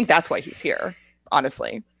I think that's why he's here,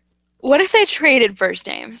 honestly. What if they traded first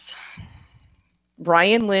names?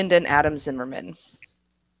 Ryan Lind and Adam Zimmerman.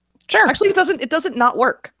 Sure. Actually, it doesn't not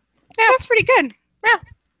work. Yeah, that's pretty good.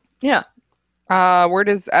 Yeah. Where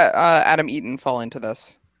does Adam Eaton fall into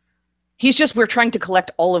this? We're trying to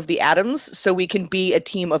collect all of the atoms so we can be a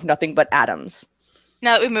team of nothing but atoms.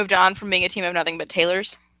 Now that we've moved on from being a team of nothing but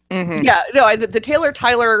Taylors. Mm-hmm. Yeah, no, the Taylor,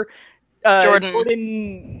 Tyler,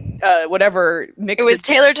 Jordan, whatever mix. It was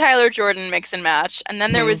Taylor, Tyler, Jordan mix and match, and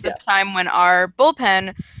then there was the time when our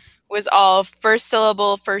bullpen was all first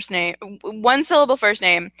syllable first name, one syllable first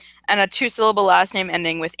name, and a 2-syllable last name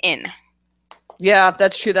ending with in. Yeah,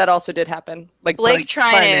 that's true. That also did happen. Like Blake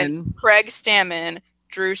Trinan, Craig Stammen,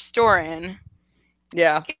 Drew Storen.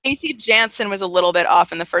 Yeah. Casey Jansen was a little bit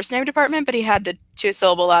off in the first name department, but he had the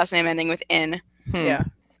 2-syllable last name ending with in. Yeah.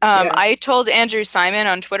 I told Andrew Simon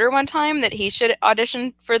on Twitter one time that he should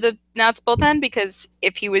audition for the Nats bullpen because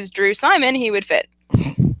if he was Drew Simon, he would fit.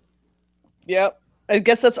 Yep. I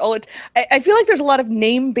guess that's all it. I feel like there's a lot of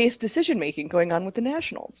name-based decision-making going on with the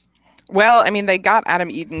Nationals. Well, I mean, they got Adam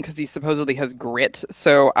Eaton because he supposedly has grit,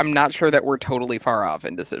 so I'm not sure that we're totally far off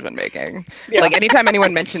in decision-making. Yeah. Like, anytime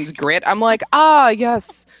anyone mentions grit, I'm like,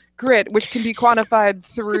 yes, grit, which can be quantified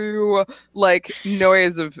through, like,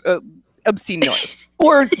 noise of obscene noise.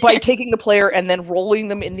 Or by taking the player and then rolling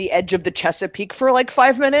them in the edge of the Chesapeake for like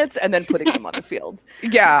 5 minutes and then putting them on the field.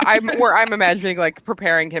 Yeah, I'm imagining like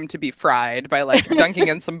preparing him to be fried by like dunking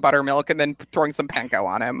in some buttermilk and then throwing some panko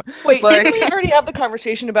on him. Wait, didn't we already have the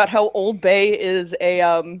conversation about how Old Bay is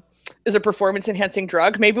a performance enhancing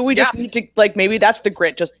drug? Maybe we just need to maybe that's the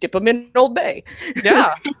grit. Just dip them in Old Bay.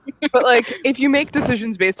 Yeah, but like if you make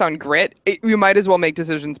decisions based on grit, you might as well make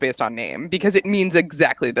decisions based on name because it means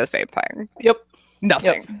exactly the same thing. Yep.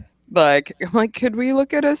 Nothing. Yep. Like, could we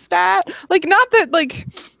look at a stat? Like, not that, like,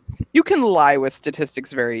 you can lie with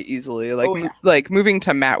statistics very easily. Like, like moving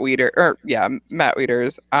to Matt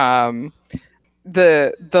Wieters.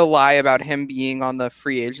 The lie about him being on the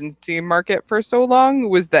free agency market for so long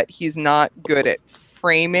was that he's not good at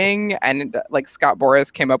framing, and like Scott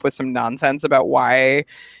Boras came up with some nonsense about why,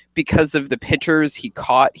 because of the pitchers he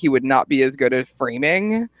caught, he would not be as good at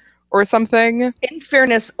framing or something. In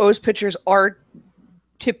fairness, O's pitchers are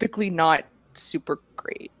typically not super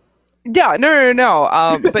great. Yeah,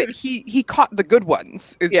 no. But he caught the good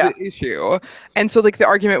ones is the issue. And so like the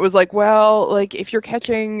argument was like, well, like if you're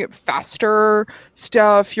catching faster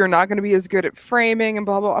stuff, you're not going to be as good at framing and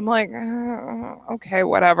blah, blah. I'm like, okay,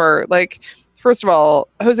 whatever. Like, first of all,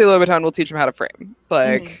 Jose Lobaton will teach him how to frame.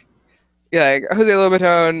 Like, Jose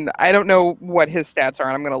Lobaton, I don't know what his stats are,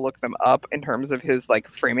 and I'm going to look them up in terms of his like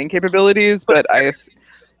framing capabilities, but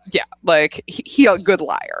like he a good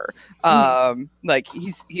liar. Like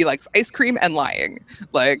he likes ice cream and lying,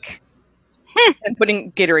 like, and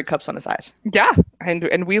putting Gatorade cups on his eyes. Yeah,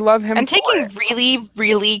 and we love him. And taking really,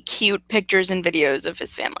 really cute pictures and videos of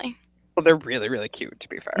his family. Well, they're really, really cute, to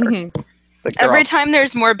be fair. Like, every time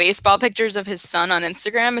there's more baseball pictures of his son on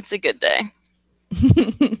Instagram, it's a good day.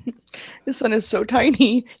 His son is so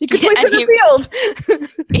tiny. He could play center field.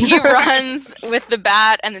 He runs with the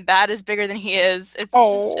bat, and the bat is bigger than he is. It's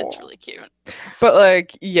really cute. But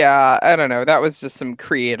like, yeah, I don't know. That was just some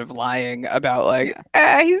creative lying about like,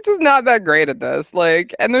 he's just not that great at this.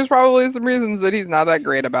 Like, and there's probably some reasons that he's not that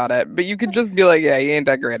great about it. But you could just be like, yeah, he ain't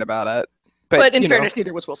that great about it. But in fairness,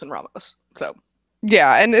 neither was Wilson Ramos. So.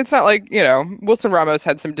 Yeah, and it's not like, Wilson Ramos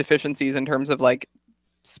had some deficiencies in terms of like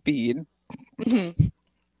speed.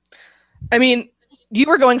 I mean, you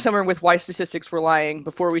were going somewhere with why statistics were lying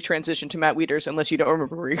before we transitioned to Matt Wieters, unless you don't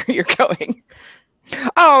remember where you're going.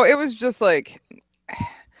 Oh, it was just like,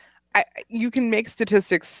 you can make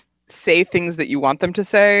statistics say things that you want them to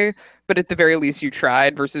say, but at the very least you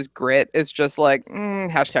tried, versus grit is just like,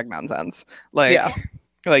 hashtag nonsense. Like,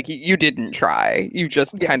 like you didn't try. You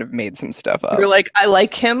just kind of made some stuff up. You're like, I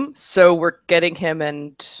like him, so we're getting him,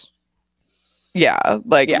 and...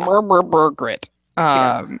 grit.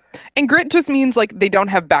 And grit just means like they don't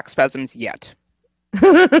have back spasms yet.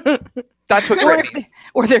 That's what grit means.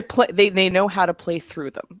 Or they know how to play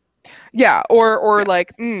through them. Yeah, or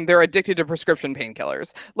like they're addicted to prescription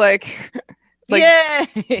painkillers. Like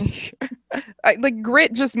like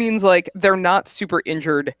grit just means like they're not super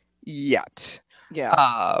injured yet.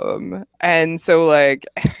 Yeah. And so like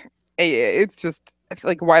it's just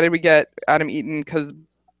like, why did we get Adam Eaton? Because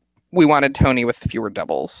we wanted Tony with fewer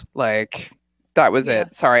doubles. Like, that was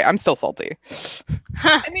it. Sorry, I'm still salty.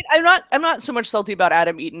 I mean, I'm not so much salty about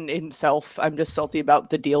Adam Eaton himself. I'm just salty about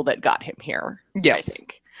the deal that got him here. Yes. I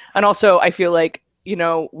think. And also, I feel like,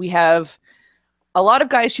 we have a lot of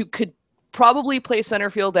guys who could probably play center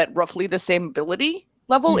field at roughly the same ability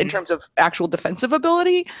level in terms of actual defensive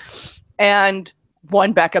ability, and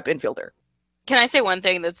one backup infielder. Can I say one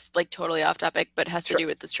thing that's like totally off topic, but has to do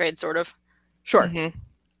with this trade, sort of? Sure.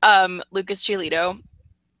 Lucas Giolito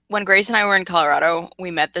when Grace and I were in Colorado,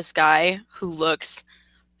 we met this guy who looks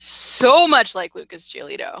so much like Lucas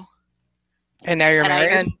Giolito. And now you're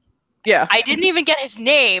married? Yeah. I didn't even get his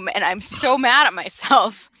name, and I'm so mad at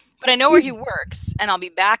myself. But I know where he works, and I'll be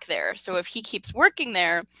back there. So if he keeps working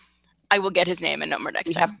there, I will get his name and number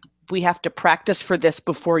next time. We have to practice for this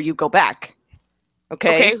before you go back.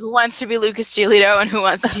 Okay? Okay, who wants to be Lucas Giolito and who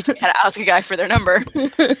wants to teach me how to ask a guy for their number?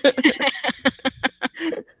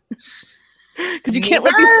 Because you can't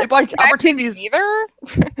let these opportunities either.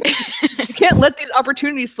 You can't let these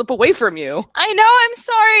opportunities slip away from you. I know, I'm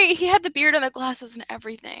sorry. He had the beard and the glasses and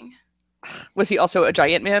everything. Was he also a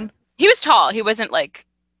giant man? He was tall. He wasn't like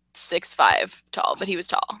 6'5" tall, but he was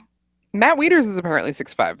tall. Matt Wieters is apparently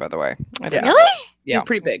 6'5", by the way. Yeah. Really? Yeah. He's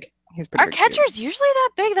pretty big. He's pretty Are big, catchers usually that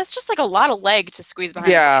big? That's just like a lot of leg to squeeze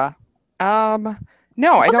behind. Yeah. No,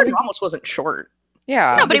 I don't. He almost wasn't short.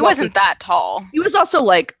 Yeah. No, but he wasn't that tall. He was also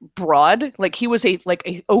like broad. Like he was a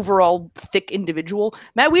overall thick individual.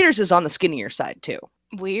 Matt Wieters is on the skinnier side too.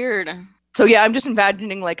 Weird. So yeah, I'm just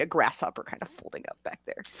imagining like a grasshopper kind of folding up back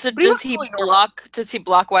there. So But he does looks he really normal. block? Does he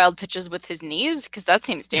block wild pitches with his knees? Because that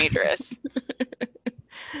seems dangerous.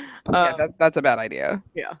 Yeah, that's a bad idea.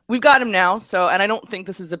 Yeah, we've got him now. So, and I don't think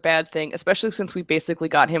this is a bad thing, especially since we basically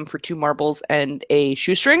got him for 2 marbles and a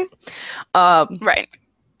shoestring. Right.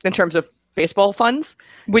 In terms of baseball funds,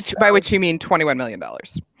 By which you mean $21 million.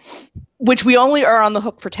 which we only are on the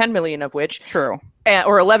hook for 10 million of which, True.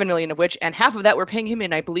 or 11 million of which, and half of that we're paying him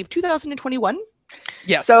in, I believe, 2021.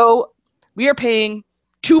 Yes. So we are paying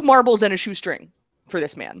 2 marbles and a shoestring for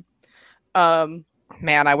this man.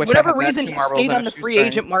 Man, I wish Whatever I had reason that he 2 marbles stayed and on a the free shoestring.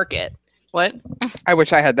 agent market. What? I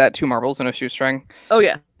wish I had that 2 marbles and a shoestring. Oh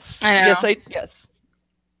yes. I know. Yes.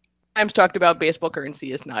 Times talked about baseball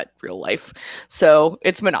currency is not real life, so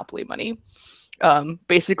it's monopoly money.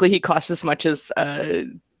 Basically, he costs as much as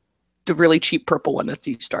the really cheap purple one that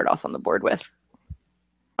you start off on the board with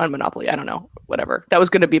on Monopoly. I don't know, whatever. That was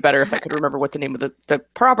going to be better if I could remember what the name of the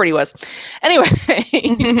property was. Anyway,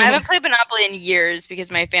 I haven't played Monopoly in years because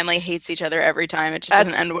my family hates each other every time. It just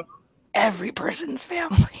doesn't end well. Every person's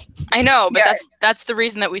family. I know, but Yeah. that's the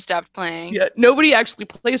reason that we stopped playing. Yeah, nobody actually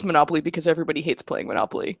plays Monopoly because everybody hates playing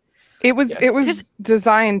Monopoly. It was Because-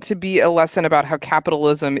 designed to be a lesson about how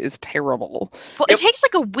capitalism is terrible. Well, it takes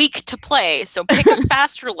like a week to play, so pick a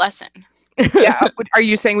faster lesson. Yeah. Are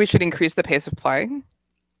you saying we should increase the pace of play?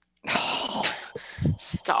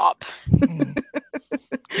 Stop.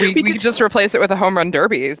 We could just replace it with a home run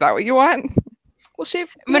derby. Is that what you want? Well, shave.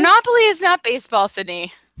 Monopoly is not baseball,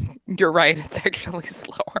 Sydney. You're right. It's actually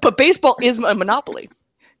slower. But baseball is a monopoly.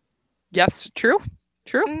 Yes, true.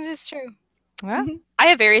 True. It is true. Yeah. I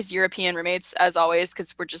have various European roommates, as always,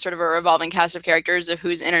 because we're just sort of a revolving cast of characters of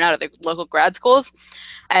who's in and out of the local grad schools.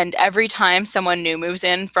 And every time someone new moves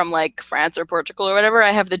in from like France or Portugal or whatever,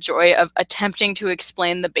 I have the joy of attempting to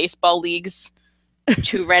explain the baseball leagues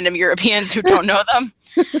to random Europeans who don't know them.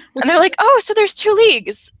 And they're like, oh, so there's 2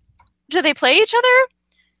 leagues. Do they play each other?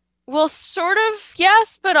 Well, sort of,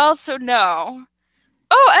 yes, but also no.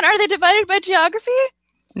 Oh, and are they divided by geography?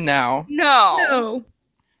 No. No.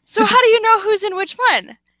 So how do you know who's in which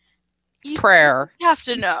one? You Prayer. have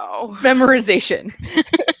to know. Memorization.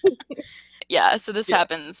 Yeah, so this Yeah.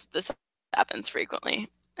 happens frequently.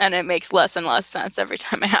 And it makes less and less sense every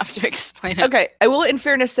time I have to explain it. Okay, I will, in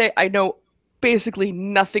fairness, say I know basically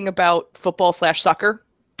nothing about football/soccer.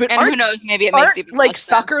 But And who knows, maybe it makes aren't even like less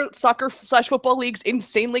sense. soccer/football leagues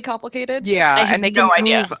insanely complicated? Yeah, I have and they no can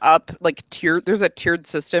idea. move up like tier. There's a tiered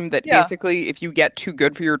system that Yeah. basically, if you get too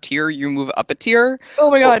good for your tier, you move up a tier. Oh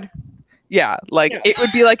my god. Yeah, like Yeah. it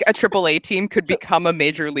would be like a AAA team could become a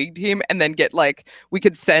major league team, and then get like we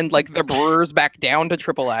could send like the Brewers back down to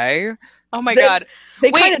AAA. Oh my They- god. They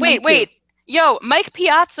kinda need to. Wait. Yo, Mike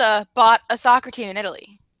Piazza bought a soccer team in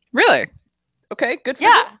Italy. Really? Okay, good for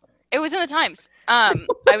Yeah. you. It was in the Times. I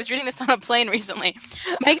was reading this on a plane recently.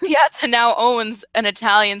 Mike Piazza now owns an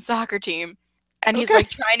Italian soccer team, and he's Okay. like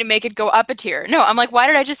trying to make it go up a tier. No, I'm like, why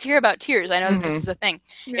did I just hear about tiers? I know that this is a thing.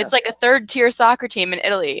 Yeah. It's like a 3rd-tier soccer team in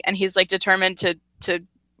Italy, and he's like determined to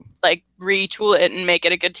like retool it and make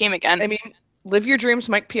it a good team again. I mean, live your dreams,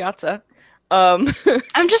 Mike Piazza. I'm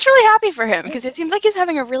just really happy for him because it seems like he's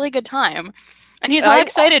having a really good time, and he's all I-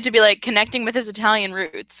 excited to be like connecting with his Italian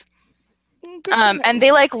roots. good for him. And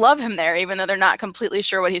they like love him there, even though they're not completely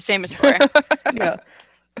sure what he's famous for. yeah.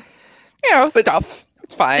 You know, stuff.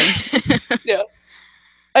 It's fine.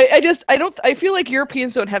 I feel like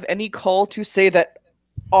Europeans don't have any call to say that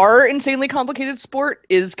our insanely complicated sport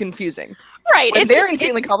is confusing. Right. When It's their just,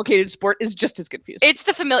 insanely it's, complicated sport is just as confusing. it's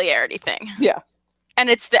the familiarity thing. Yeah. And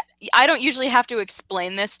I don't usually have to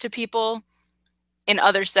explain this to people in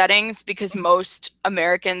other settings, because most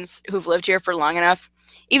Americans who've lived here for long enough,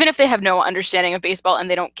 even if they have no understanding of baseball and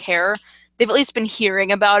they don't care, they've at least been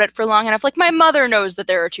hearing about it for long enough. Like, my mother knows that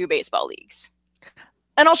there are 2 baseball leagues.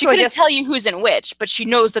 And also, She couldn't tell you who's in which, but she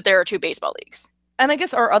knows that there are 2 baseball leagues. And I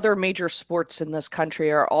guess our other major sports in this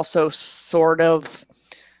country are also sort of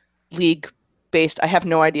league-based. I have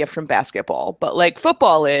no idea from basketball, but like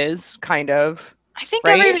football is kind of. I think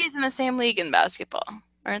right? everybody's in the same league in basketball,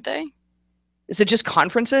 aren't they? Is it just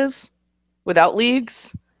conferences without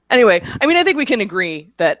leagues? Anyway, I mean, I think we can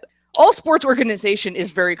agree that all sports organization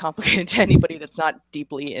is very complicated to anybody that's not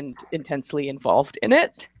deeply and intensely involved in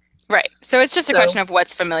it. Right. So it's just a question of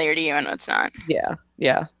what's familiar to you and what's not. Yeah,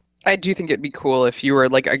 yeah. I do think it'd be cool if you were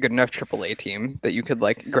like a good enough AAA team that you could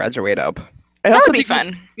like graduate up. That would be fun.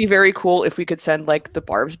 It'd be very cool if we could send like the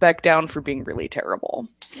Barbs back down for being really terrible.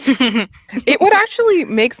 It would actually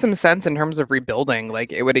make some sense in terms of rebuilding.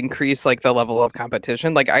 Like, it would increase like the level of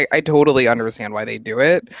competition. Like, I totally understand why they do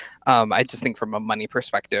it. I just think from a money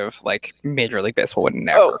perspective, like Major League Baseball would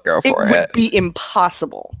never go for it. It would be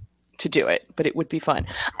impossible to do it, but it would be fun.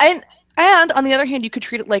 And on the other hand, you could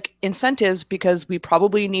treat it like incentives, because we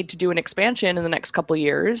probably need to do an expansion in the next couple of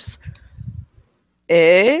years.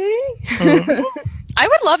 I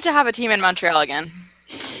would love to have a team in Montreal again.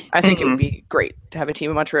 I think it would be great to have a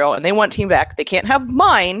team in Montreal, and they want team back. They can't have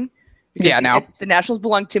mine. Yeah, now the Nationals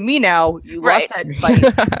belong to me now. You Right. lost that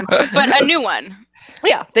fight. But a new one.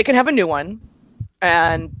 Yeah, they can have a new one,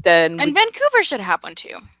 and then. And Vancouver should have one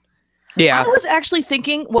too. Yeah. I was actually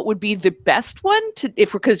thinking what would be the best one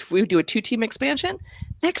because if we do a 2-team expansion,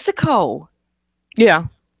 Mexico. Yeah.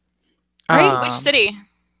 Right? Which city?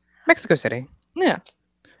 Mexico City. Yeah.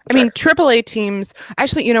 I mean, AAA teams.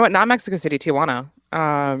 Actually, you know what? Not Mexico City, Tijuana.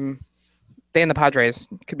 They and the Padres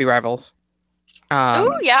could be rivals.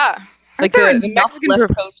 Oh yeah. Like the Mexican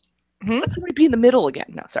left coast. Let somebody be in the middle again.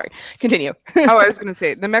 No, sorry. Continue. Oh, I was going to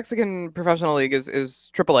say the Mexican Professional League is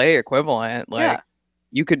AAA equivalent. Like, Yeah.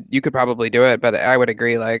 you could probably do it, but I would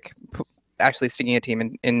agree. Like, actually sticking a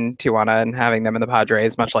team in Tijuana and having them in the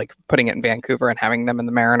Padres, much like putting it in Vancouver and having them in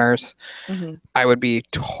the Mariners, I would be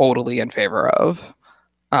totally in favor of.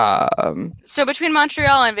 So between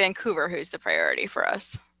Montreal and Vancouver, who's the priority for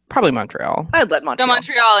us? Probably Montreal. I'd let Montreal. So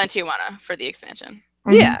Montreal and Tijuana for the expansion.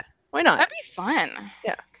 Yeah. Why not? That'd be fun.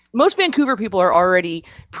 Yeah. Most Vancouver people are already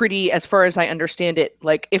pretty, as far as I understand it,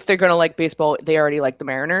 like if they're going to like baseball, they already like the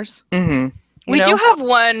Mariners. We do have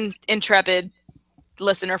one intrepid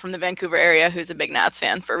listener from the Vancouver area who's a big Nats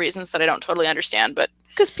fan for reasons that I don't totally understand, but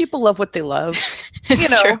because people love what they love.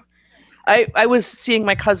 it's true. I was seeing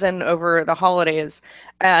my cousin over the holidays,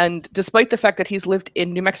 and despite the fact that he's lived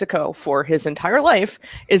in New Mexico for his entire life,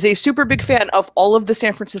 is a super big fan of all of the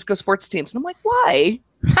San Francisco sports teams. And I'm like, why?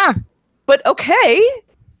 But okay.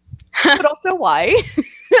 But also why?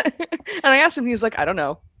 And I asked him, he's like, I don't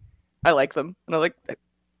know. I like them. And I'm like,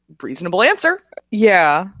 reasonable answer.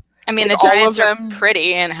 Yeah. I mean, Like, the all Giants of are them-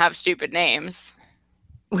 pretty and have stupid names.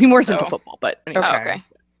 He more's So- into football, but anyway. Okay.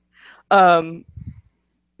 Oh, okay.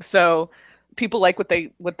 So people like what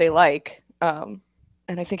they like, and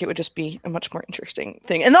I think it would just be a much more interesting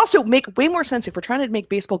thing, and also make way more sense if we're trying to make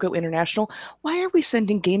baseball go international. Why are we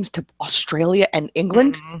sending games to Australia and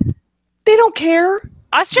England? They don't care.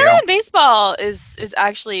 Australian baseball is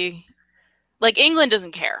actually, like, England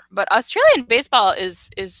doesn't care, but Australian baseball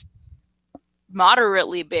is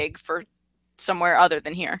moderately big for somewhere other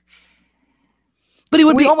than here. But it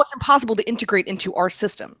would be almost impossible to integrate into our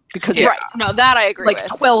system because it's Right. No, that I agree like with.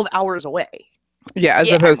 12 hours away. Yeah, as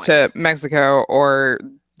Yeah. opposed to Mexico or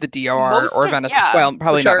the DR Most or of- Venezuela. yeah. Well,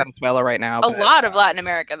 probably Which not are- Venezuela right now. A But, lot of Latin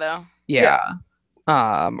America, though. yeah.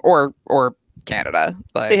 Or Canada.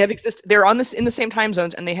 Like, They have they're on this in the same time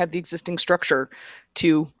zones, and they have the existing structure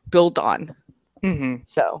to build on.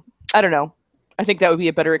 So I don't know. I think that would be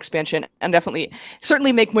a better expansion, and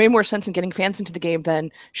certainly make way more sense in getting fans into the game than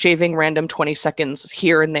shaving random 20 seconds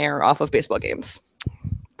here and there off of baseball games.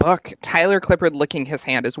 Look, Tyler Clippard licking his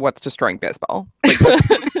hand is what's destroying baseball. Like,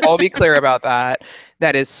 let's all be clear about that.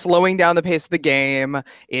 That is slowing down the pace of the game.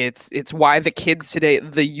 It's why the kids today,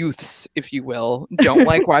 the youths, if you will, don't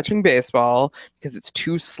like watching baseball because it's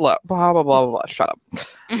too slow. Blah blah blah blah. Blah. Shut up.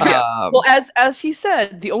 Well, as he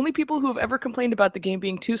said, the only people who have ever complained about the game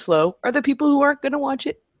being too slow are the people who aren't going to watch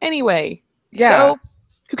it anyway. Yeah. So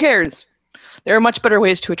who cares? There are much better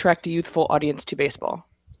ways to attract a youthful audience to baseball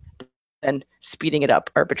than speeding it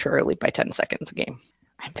up arbitrarily by 10 seconds a game.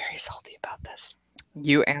 I'm very salty about this.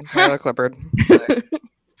 You and Tyler Clippard.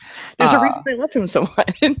 There's a reason I love him so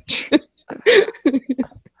much.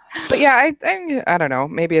 But yeah, I don't know.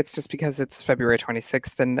 Maybe it's just because it's February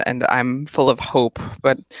 26th and I'm full of hope.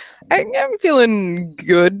 But I'm feeling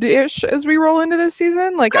good-ish as we roll into this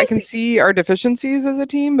season. Like I can see our deficiencies as a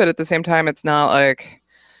team, but at the same time, it's not like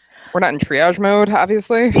we're not in triage mode,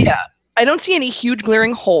 obviously. Yeah. I don't see any huge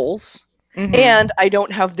glaring holes, and I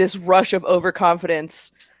don't have this rush of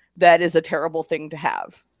overconfidence that is a terrible thing to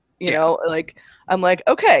have. You know, like I'm like,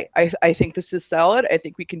 okay, I think this is solid. I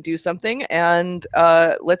think we can do something, and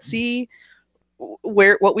let's see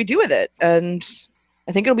what we do with it. And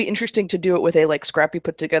I think it'll be interesting to do it with a like scrappy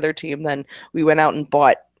put together team. Then we went out and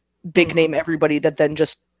bought big name everybody that then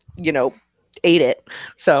just ate it.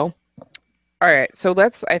 So. All right, so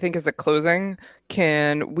let's, I think as a closing,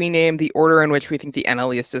 can we name the order in which we think the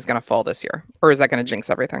NL East is going to fall this year? Or is that going to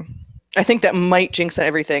jinx everything? I think that might jinx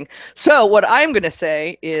everything. So what I'm going to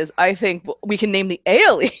say is I think we can name the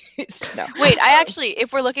AL East. No. Wait, I actually,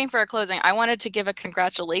 if we're looking for a closing, I wanted to give a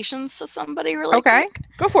congratulations to somebody really quick.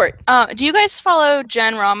 Go for it. Do you guys follow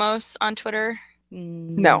Jen Ramos on Twitter?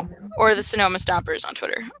 No. Or the Sonoma Stompers on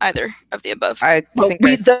Twitter? Either of the above. I think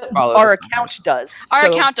our account does. Our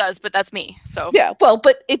account does, but that's me. So yeah, well,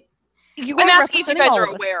 but I'm asking if you guys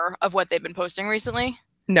are aware of what they've been posting recently.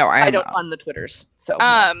 No, I don't on the Twitters. So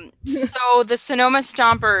so the Sonoma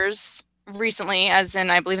Stompers recently, as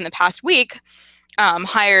in I believe in the past week,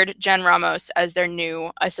 hired Jen Ramos as their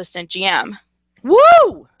new assistant GM.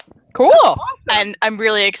 Woo! Cool. And I'm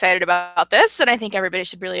really excited about this, and I think everybody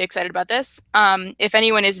should be really excited about this. If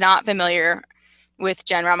anyone is not familiar with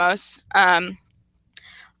Jen Ramos, on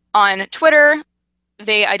Twitter,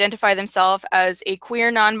 they identify themselves as a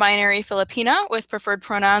queer non-binary Filipina with preferred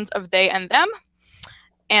pronouns of they and them.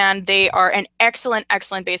 And they are an excellent,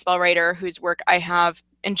 excellent baseball writer whose work I have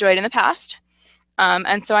enjoyed in the past.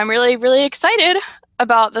 And so I'm really, really excited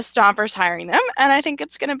about the Stompers hiring them. And I think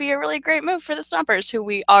it's going to be a really great move for the Stompers, who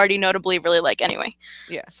we already notably really like anyway.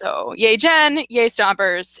 Yeah. So yay, Jen. Yay,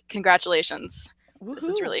 Stompers. Congratulations. Woo-hoo. This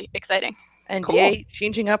is really exciting. And yay,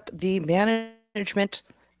 changing up the management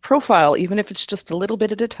profile, even if it's just a little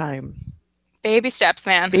bit at a time. Baby steps,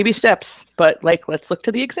 man. Baby steps. But like, let's look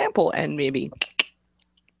to the example and maybe...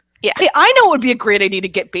 Yeah. Hey, I know it would be a great idea to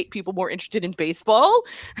get people more interested in baseball.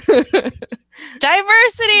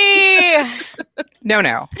 Diversity!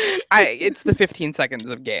 No. It's the 15 seconds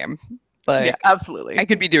of game. Like, yeah, absolutely. I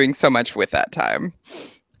could be doing so much with that time.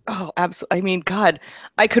 Oh, absolutely. I mean, God,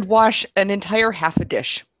 I could wash an entire half a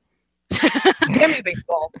dish. Damn you,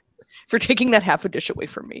 baseball, for taking that half a dish away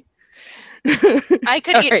from me. I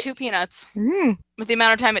could eat 2 peanuts with the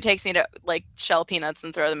amount of time it takes me to like shell peanuts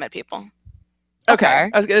and throw them at people. Okay.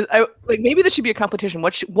 Maybe this should be a competition.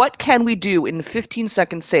 What can we do in 15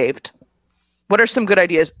 seconds saved? What are some good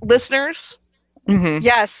ideas, listeners?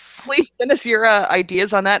 Yes. Please send us your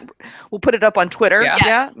ideas on that. We'll put it up on Twitter.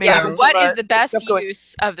 Yes. Yeah. What is the best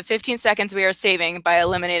use of the 15 seconds we are saving by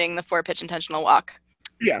eliminating the 4-pitch intentional walk?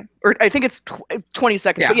 Yeah. Or I think it's 20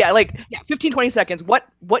 seconds. Yeah. But 15, 20 seconds.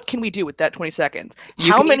 What can we do with that 20 seconds?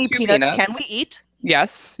 How many peanuts can we eat?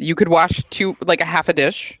 Yes. You could wash a half a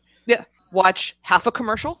dish. Yeah. Watch half a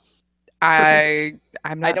commercial. I'm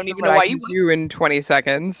not. I don't even know why you do in 20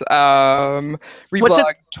 seconds.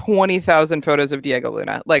 Reblog 20,000 photos of Diego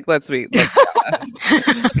Luna. Like, let's be honest.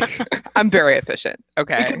 I'm very efficient.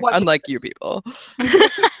 Okay, unlike you people.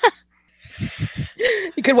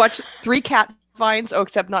 You could watch 3 cat vines. Oh,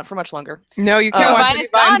 except not for much longer. No, you can't watch any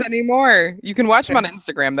vines anymore. You can watch them on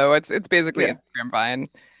Instagram though. It's basically Instagram Vine.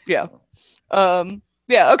 Yeah.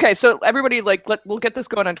 Yeah, okay, so everybody, we'll get this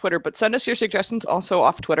going on Twitter, but send us your suggestions also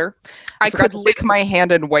off Twitter. I could lick my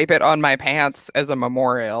hand and wipe it on my pants as a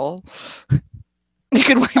memorial. You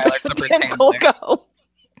could wipe it on Dan Kolko.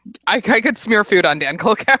 I could smear food on Dan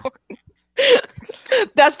Kolko.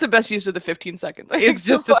 That's the best use of the 15 seconds. It's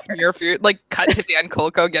just a smear food, cut to Dan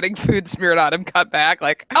Kolko getting food smeared on him, cut back,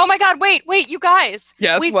 Oh my God! Wait, you guys.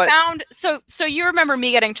 Yes. We found so you remember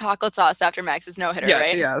me getting chocolate sauce after Max's no-hitter,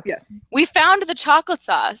 right? Yes. Yeah. We found the chocolate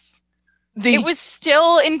sauce. It was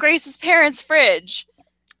still in Grace's parents' fridge.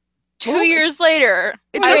 2 years later.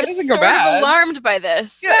 I was sort of alarmed by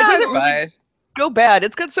this. Yeah, it doesn't really go bad.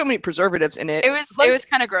 It's got so many preservatives in it. It was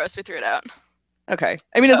kind of gross. We threw it out. Okay.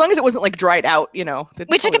 I mean, as long as it wasn't dried out,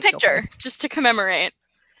 We took a picture just to commemorate.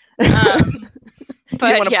 But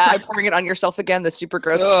you want to try pouring it on yourself again? The super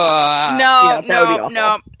gross. No,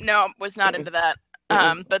 was not into that.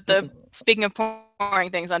 But speaking of pouring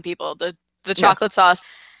things on people, the chocolate sauce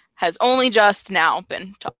has only just now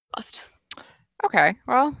been tossed. Okay.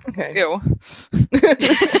 Well. Okay. Ew.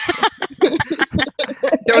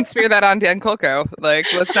 Don't smear that on Dan Kolko.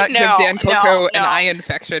 Let's not give Dan Kolko an eye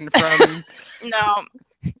infection from. No.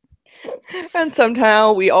 And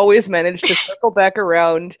somehow we always manage to circle back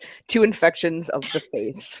around to infections of the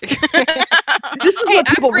face. This is what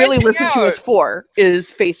people really listen to us for,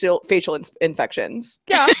 is facial infections.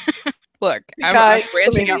 Yeah. Look, I'm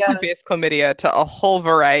branching out from face chlamydia to a whole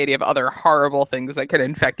variety of other horrible things that could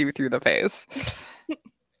infect you through the face.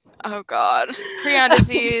 Oh God, prion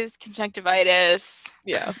disease, conjunctivitis.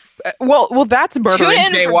 Yeah. Well, that's murdering Tune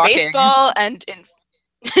in jaywalking. for baseball and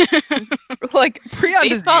like prion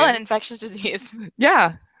baseball disease. and infectious disease.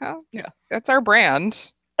 Yeah. Well, Yeah. That's our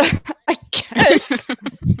brand. I guess.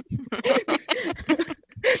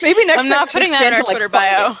 Maybe next I'm not putting that in our Twitter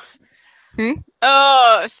bio.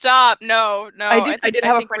 Oh, stop! No. I did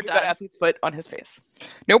have a friend who got athlete's foot on his face.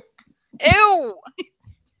 Nope. Ew.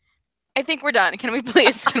 I think we're done. Can we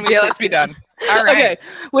please? Let's be done. All right. Okay.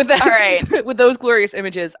 With that, All right. With those glorious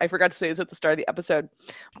images, I forgot to say this at the start of the episode.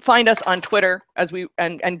 Find us on Twitter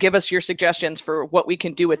and give us your suggestions for what we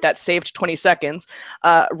can do with that saved 20 seconds.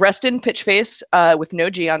 Restin Pitchface with no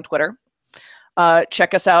G on Twitter.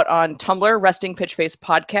 Check us out on Tumblr, Resting Pitchface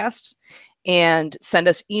Podcast, and send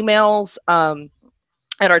us emails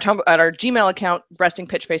at our Gmail account,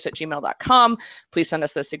 restingpitchface@gmail.com. Please send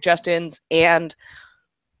us those suggestions and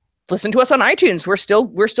listen to us on iTunes. We're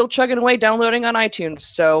still chugging away, downloading on iTunes.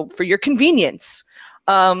 So for your convenience,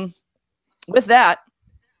 with that,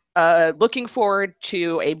 looking forward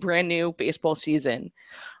to a brand new baseball season.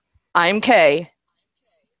 I'm Kay.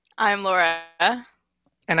 I'm Laura.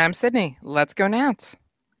 And I'm Sydney. Let's go Nats.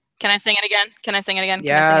 Can I sing it again? Can I sing it again?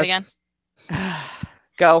 Yes.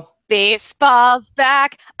 Go. Baseball's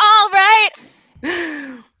back. All right.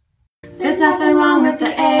 There's nothing wrong with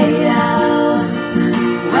the AL,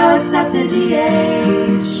 well, except the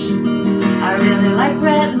DH. I really like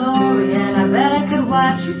Brett Lawrie, and I bet I could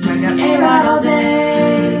watch you strike out A-Rod all day.